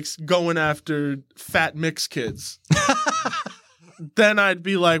purposely like going after fat mixed kids, then I'd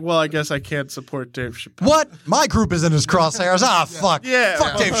be like, well, I guess I can't support Dave Chappelle. what? My group is in his crosshairs. Ah, fuck. Yeah.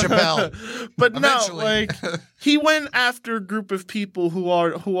 Fuck Dave Chappelle. But no, Eventually. like he went after a group of people who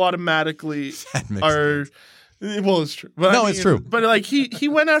automatically mixed are. Well, it's true. But No, it's true. But like he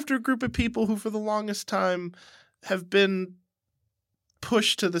went after a group of people who, for the longest time, have been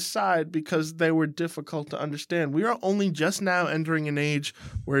pushed to the side because they were difficult to understand. We are only just now entering an age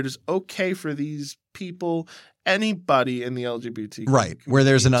where it is okay for these people, anybody in the LGBT Right, where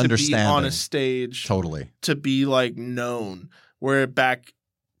there's an to be understanding. on a stage Totally. to be like known. Where back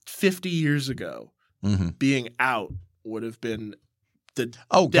 50 years ago, hmm being out would have been the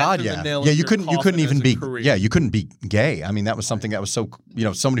Oh death God, in the yeah, nail yeah. in You your couldn't coffin even as a be career. yeah. You couldn't be gay. I mean, that was something that was so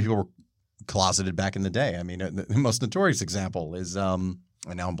so many people were closeted back in the day. I mean, the most notorious example is and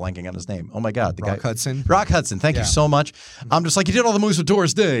now I'm blanking on his name. Oh my God, the Rock guy Hudson. Rock Hudson. Thank you Yeah. so much. I'm just like he did all the moves with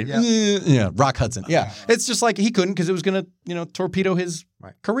Doris Day. Yeah. Yeah, Rock Hudson. Yeah, it's just like he couldn't because it was gonna torpedo his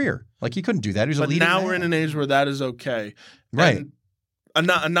Right. career. Like he couldn't do that. He was a But leading now man. we're in an age where that is okay. Right. And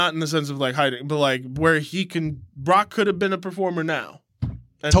not in the sense of like hiding, but like where Rock could have been a performer now.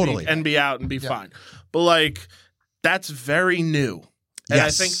 And Totally. be out and be fine. But like that's very new. And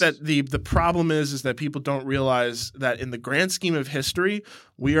Yes. I think that the problem is that people don't realize that in the grand scheme of history,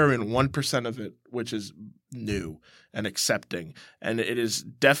 we are in 1% of it, which is new and accepting. And it is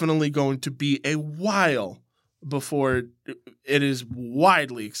definitely going to be a while before it is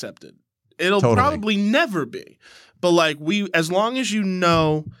widely accepted. It'll Totally. probably never be. But like as long as you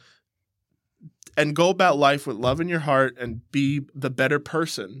know and go about life with love in your heart and be the better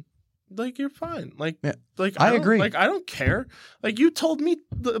person, like you're fine. Like, Yeah. like I don't- agree. Like I don't care. Like you told me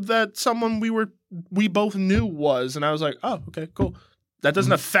that someone we both knew was, and I was like, oh, okay, cool. That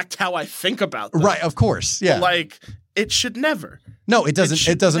doesn't affect how I think about them. Right. Of course. Yeah. Like it should never. no, it doesn't.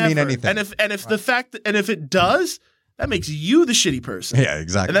 should It doesn't mean never. anything. And if the fact and if it does, that makes you the shitty person. yeah.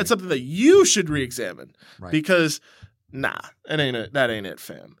 Exactly. And that's something that you should re-examine Right. because that ain't it,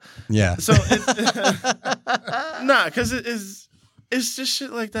 fam. yeah. So because it's just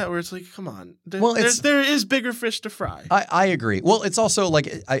shit like that where it's like, come on, Well, there is bigger fish to fry. I agree. Well, it's also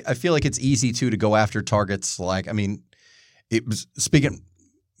like I feel like it's easy to go after targets. Like I mean, it was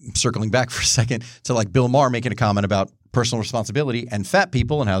circling back for a second to like Bill Maher making a comment about personal responsibility and fat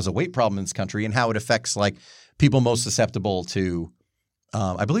people and how there's a weight problem in this country and how it affects like people most susceptible to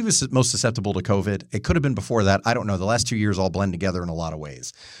I believe he was most susceptible to COVID. It could have been before that. I don't know. The last 2 years all blend together in a lot of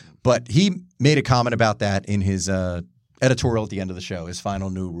ways. But he made a comment about that in his editorial at the end of the show, his final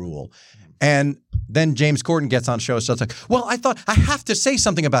new rule. And then James Corden gets on the show, so it's like, well, I thought I have to say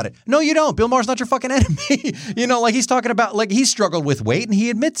something about it. No, you don't. Bill Maher's not your fucking enemy. Like he's talking about, like he struggled with weight and he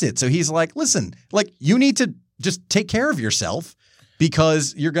admits it. So he's like, listen, like you need to just take care of yourself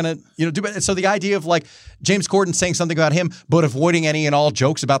because you're going to, do it. So the idea of like James Corden saying something about him, but avoiding any and all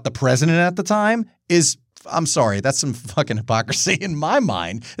jokes about the president at the time is, I'm sorry, that's some fucking hypocrisy in my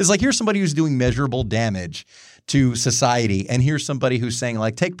mind. It's like, here's somebody who's doing measurable damage to society, and here's somebody who's saying,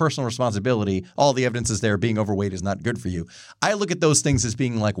 like, take personal responsibility. All the evidence is there. Being overweight is not good for you. I look at those things as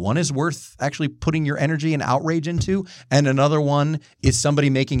being like, one is worth actually putting your energy and outrage into, and another one is somebody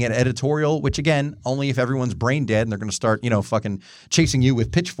making an editorial, which, again, only if everyone's brain dead and they're going to start, fucking chasing you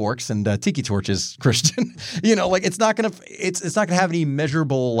with pitchforks and tiki torches, Christian. It's not going to have any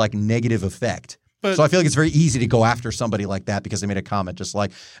measurable, like, negative effect. So I feel like it's very easy to go after somebody like that because they made a comment just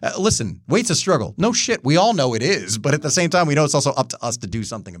like, listen, weight's a struggle. No shit. We all know it is. But at the same time, we know it's also up to us to do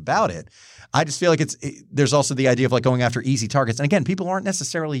something about it. I just feel like there's also the idea of like going after easy targets. And again, people aren't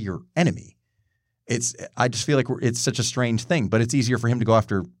necessarily your enemy. I just feel like it's such a strange thing. But it's easier for him to go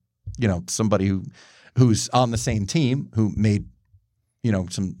after, somebody who's on the same team who made,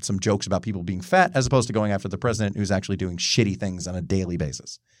 some jokes about people being fat as opposed to going after the president who's actually doing shitty things on a daily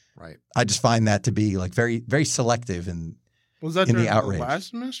basis. Right. I just find that to be like very, very selective in Was that in during the outrage. the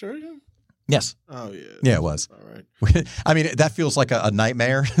last administration? Yes. Oh yeah. Yeah, it was. All right. I mean, that feels like a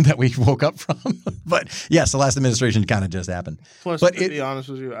nightmare that we woke up from. But yes, the last administration kind of just happened. Plus, But to be honest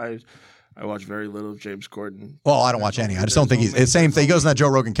with you, I watch very little of James Corden. Well, I don't watch any. I just don't think he's the same thing. He goes in that Joe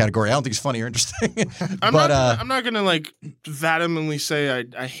Rogan category. I don't think he's funny or interesting. I'm not gonna like vehemently say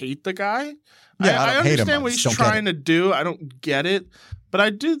I hate the guy. Yeah, I don't hate him. understand I what just he's don't get trying to do. I don't get it, but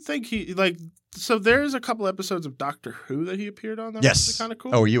I do think he like. So there's a couple episodes of Doctor Who that he appeared on. That was kind of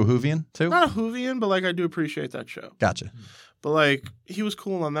cool. Oh, are you a Whovian too? Not a Whovian, but like I do appreciate that show. Gotcha. But like he was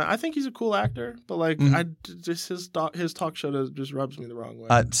cool on that. I think he's a cool actor, but like just his talk show just rubs me the wrong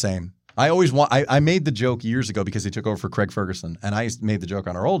way. Same. I always I made the joke years ago because he took over for Craig Ferguson, and I made the joke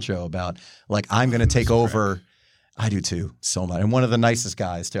on our old show about like I'm going to take over. I do too, so much. And one of the nicest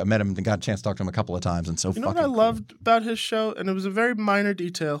guys too. I met him and got a chance to talk to him a couple of times, and so you know fucking what I cool. loved about his show, and it was a very minor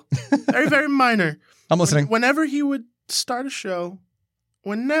detail, very very minor. I'm listening. Whenever he would start a show,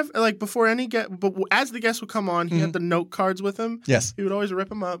 before any guest, but as the guest would come on, he had the note cards with him. Yes. He would always rip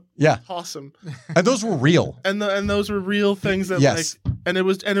them up. Yeah. Toss them. And those were real. And those were real things that Yes. and it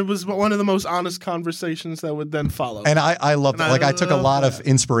was one of the most honest conversations that would then follow. And I love that. And Like I took a love lot of that.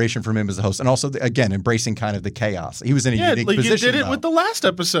 inspiration from him as a host, and also again embracing kind of the chaos. He was in a unique like position. you did it though. with the last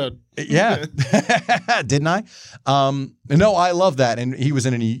episode. Yeah, didn't I? No, I love that, and he was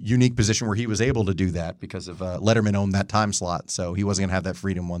in a unique position where he was able to do that because of Letterman owned that time slot, so he wasn't going to have that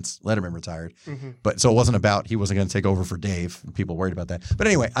freedom once Letterman retired. But so it wasn't about he wasn't going to take over for Dave. People worried about that. But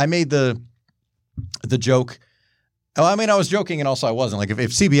anyway, I made the joke. Oh, I mean, I was joking, and also I wasn't. Like,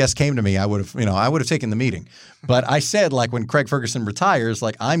 if CBS came to me, I would have taken the meeting. But I said, like, when Craig Ferguson retires,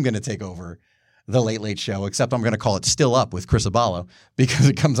 like, I'm going to take over the Late Late Show, except I'm going to call it Still Up with Chris Abalo because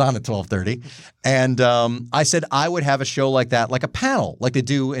it comes on at 12:30. And I said I would have a show like that, like a panel, like they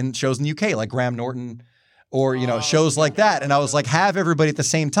do in shows in the UK, like Graham Norton or, shows like that. And I was like, have everybody at the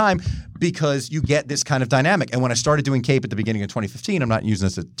same time because you get this kind of dynamic. And when I started doing Cape at the beginning of 2015, I'm not using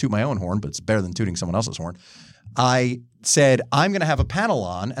this to toot my own horn, but it's better than tooting someone else's horn. I said, I'm going to have a panel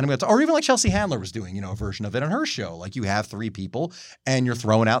on, and I'm going to, or even like Chelsea Handler was doing, a version of it on her show. Like you have three people and you're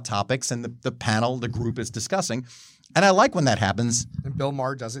throwing out topics and the panel, the group is discussing. And I like when that happens. And Bill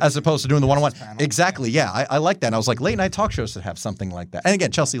Maher does it. As opposed to doing the one-on-one. Panel. Exactly. Yeah. I like that. And I was like, late night talk shows should have something like that. And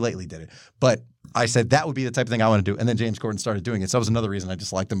again, Chelsea lately did it. But I said that would be the type of thing I want to do. And then James Corden started doing it. So that was another reason I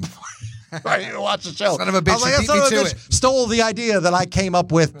disliked him before. I didn't watch the show. Son of a bitch, I was like, you beat "Son me of a to bitch stole the idea that I came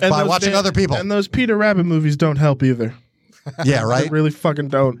up with by watching other people. And those Peter Rabbit movies don't help either. Yeah, They right? really fucking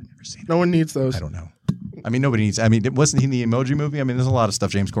don't. No one needs those. I don't know. I mean, nobody needs. I mean, wasn't he in the Emoji Movie? I mean, there's a lot of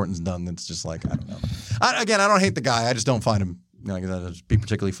stuff James Corden's done that's just like, I don't know. I don't hate the guy. I just don't find him that be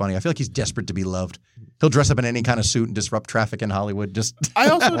particularly funny. I feel like he's desperate to be loved. He'll dress up in any kind of suit and disrupt traffic in Hollywood. Just I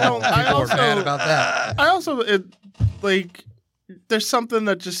also don't. I People are also mad about that. I also there's something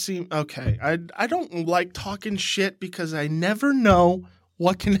that just seems okay. I don't like talking shit because I never know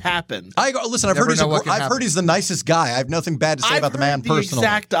what can happen. Listen, I've Never heard know what can I've happen. heard he's the nicest guy. I have nothing bad to say about the man personally.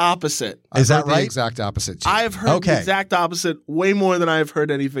 Exact opposite. Is that I've heard right? The exact opposite. Too. I've heard Okay. the exact opposite way more than I've heard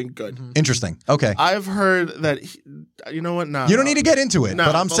anything good. Interesting. Okay. I've heard that. You know what? No, You don't need to get into it, No,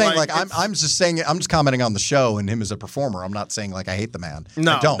 but I'm but saying like, I'm just saying I'm just commenting on the show and him as a performer. I'm not saying like I hate the man.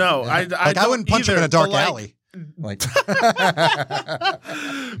 No, I don't. no, I don't wouldn't punch him in either, a dark but, like, alley. Like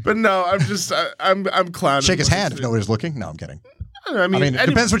But no, I'm just I'm clowning. shake his hand if nobody's looking. No, I'm kidding. I mean, It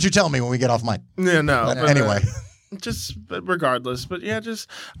depends what you tell me when we get off mic. Yeah, no. But But, anyway. but regardless, but yeah,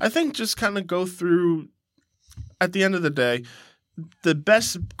 I think just kind of go through. At the end of the day, the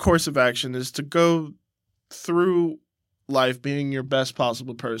best course of action is to go through life being your best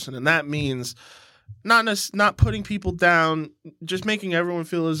possible person, and that means not putting people down, just making everyone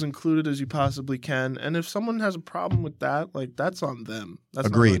feel as included as you possibly can. And if someone has a problem with that, like that's on them. That's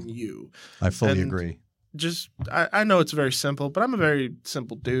Agreed. not on you. I fully And agree. Just I know it's very simple, but I'm a very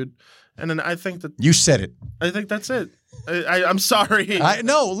simple dude, and then I think You said it. that's it. I'm sorry.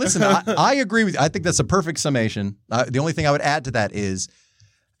 Listen, I agree with you. I think that's a perfect summation. The only thing I would add to that is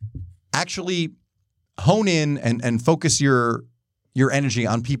actually hone in and focus your energy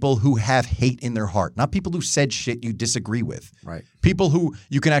on people who have hate in their heart, not people who said shit you disagree with. Right. People who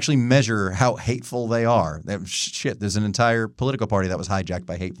you can actually measure how hateful they are. There's an entire political party that was hijacked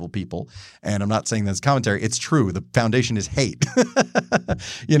by hateful people. And I'm not saying that's commentary. It's true. The foundation is hate.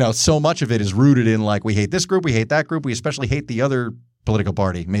 So much of it is rooted in like we hate this group, we hate that group, we especially hate the other political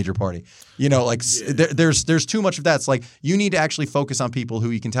party, major party. There's too much of that. It's like you need to actually focus on people who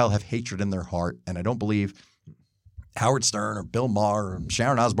you can tell have hatred in their heart. And I don't believe Howard Stern or Bill Maher or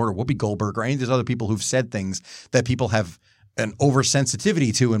Sharon Osbourne or Whoopi Goldberg or any of these other people who've said things that people have an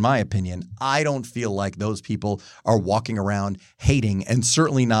oversensitivity to, in my opinion. I don't feel like those people are walking around hating and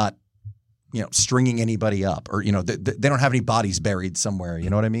certainly not, stringing anybody up or, they don't have any bodies buried somewhere. You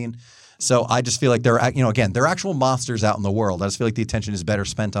know what I mean? So I just feel like they're actual monsters out in the world. I just feel like the attention is better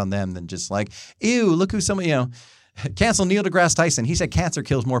spent on them than just like, ew, look who cancel Neil deGrasse Tyson. He said cancer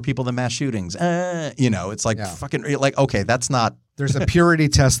kills more people than mass shootings. It's like fucking like, okay, that's not. There's a purity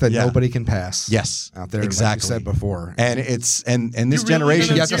test that Yeah. nobody can pass. Yes, Out there, exactly. like you said before. And it's and this You're really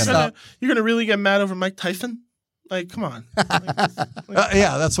generation gonna- is you're gonna really get mad over Mike Tyson? Like, come on.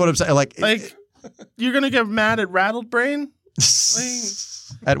 yeah, that's what I'm saying. Like You're gonna get mad at Rattled Brain?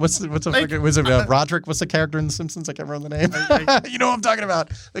 At was it Roderick? What's the character in The Simpsons? I can't remember the name. You know what I'm talking about.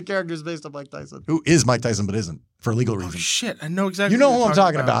 The character is based on Mike Tyson, who is Mike Tyson but isn't for legal Oh reasons. shit! I know exactly. You know what who you're I'm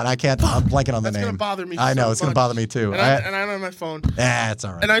talking about. I can't. I'm blanking on the That's name. gonna bother me. I know so it's gonna much. bother me too. And I don't have my phone. It's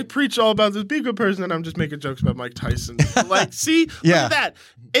all right. And I preach all about this. Be a good person, and I'm just making jokes about Mike Tyson. Like, see, Yeah. look at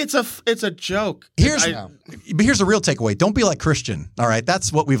that. It's a joke. Here's the real takeaway. Don't be like Christian. All right,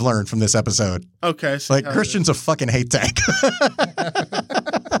 that's what we've learned from this episode. Okay. So Like Christian's a fucking hate tank.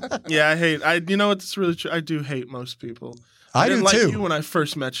 Yeah, I hate. You know what's really true? I do hate most people. I didn't do like too. you when I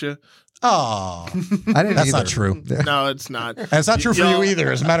first met you. Oh, I didn't that's either. not true. No, it's not. And it's not true for Y'all- you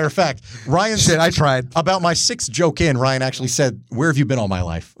either. As a matter of fact, Ryan Shit, I tried. about my sixth joke in. Ryan actually said, "Where have you been all my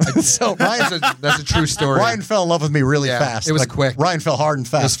life?" So Ryan, That's a true story. Ryan fell in love with me really Yeah, fast. it was quick. Ryan fell hard and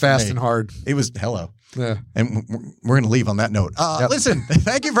fast. It was fast for me. and hard. It was hello. Yeah. And we're going to leave on that note. Yep. Listen,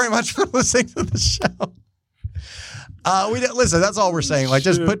 thank you very much for listening to the show. Listen, that's all we're saying. Like,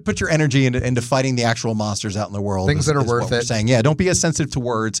 just put your energy into fighting the actual monsters out in the world. Things that are is what worth we're it. saying. Yeah, don't be as sensitive to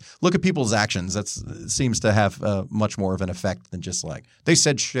words. Look at people's actions. That seems to have much more of an effect than just like they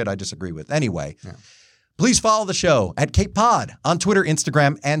said shit I disagree with. Anyway, please follow the show at Cape Pod on Twitter,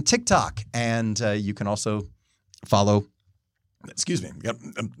 Instagram, and TikTok. And you can also follow. Excuse me.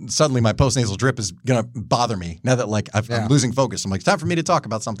 Suddenly, my postnasal drip is gonna bother me now that I'm losing focus. I'm like, it's time for me to talk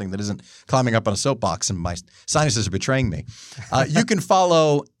about something that isn't climbing up on a soapbox, and my sinuses are betraying me. You can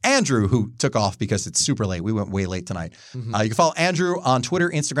follow Andrew, who took off because it's super late. We went way late tonight. You can follow Andrew on Twitter,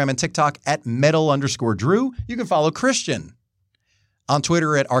 Instagram, and TikTok at metal_Drew. You can follow Christian on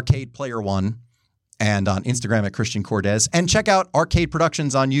Twitter at ArcadePlayer1 and on Instagram at Christian Cordes. And check out Arcade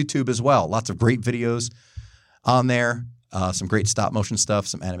Productions on YouTube as well. Lots of great videos on there. Some great stop motion stuff,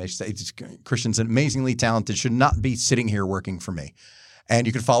 some animation stuff. Christian's amazingly talented, should not be sitting here working for me. And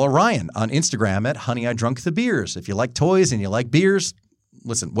you can follow Ryan on Instagram at Honey I Drunk the Beers. If you like toys and you like beers,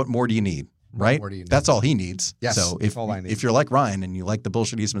 listen, what more do you need, right? more do you need? That's all he needs. Yes, So that's all I need. if you're like Ryan and you like the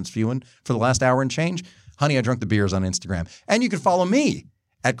bullshit he's been spewing for the last hour and change, Honey I Drunk the Beers on Instagram. And you can follow me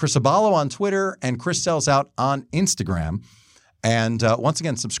at Chris Abalo on Twitter and Chris Sells Out on Instagram. And once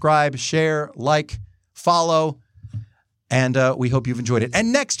again, subscribe, share, like, follow. And we hope you've enjoyed it.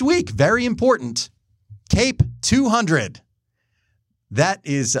 And next week, very important, Cape 200. That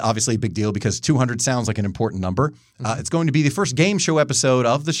is obviously a big deal because 200 sounds like an important number. It's going to be the first game show episode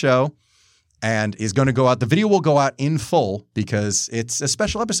of the show and is going to go out. The video will go out in full because it's a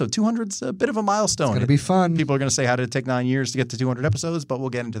special episode. 200's a bit of a milestone. It's going to be fun. People are going to say how did it take 9 years to get to 200 episodes, but we'll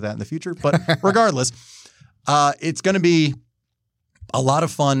get into that in the future. But regardless, it's going to be a lot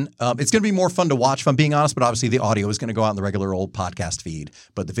of fun. It's going to be more fun to watch, if I'm being honest, but obviously the audio is going to go out in the regular old podcast feed.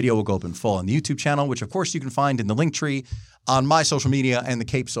 But the video will go up in full on the YouTube channel, which of course you can find in the link tree on my social media and the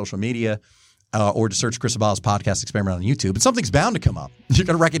Cape social media, or to search Chris Abala's Podcast Experiment on YouTube. And something's bound to come up. You're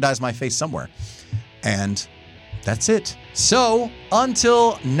going to recognize my face somewhere. And that's it. So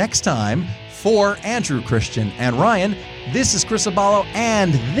until next time, for Andrew, Christian, and Ryan, this is Chris Abalo,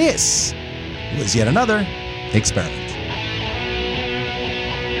 and this was yet another experiment.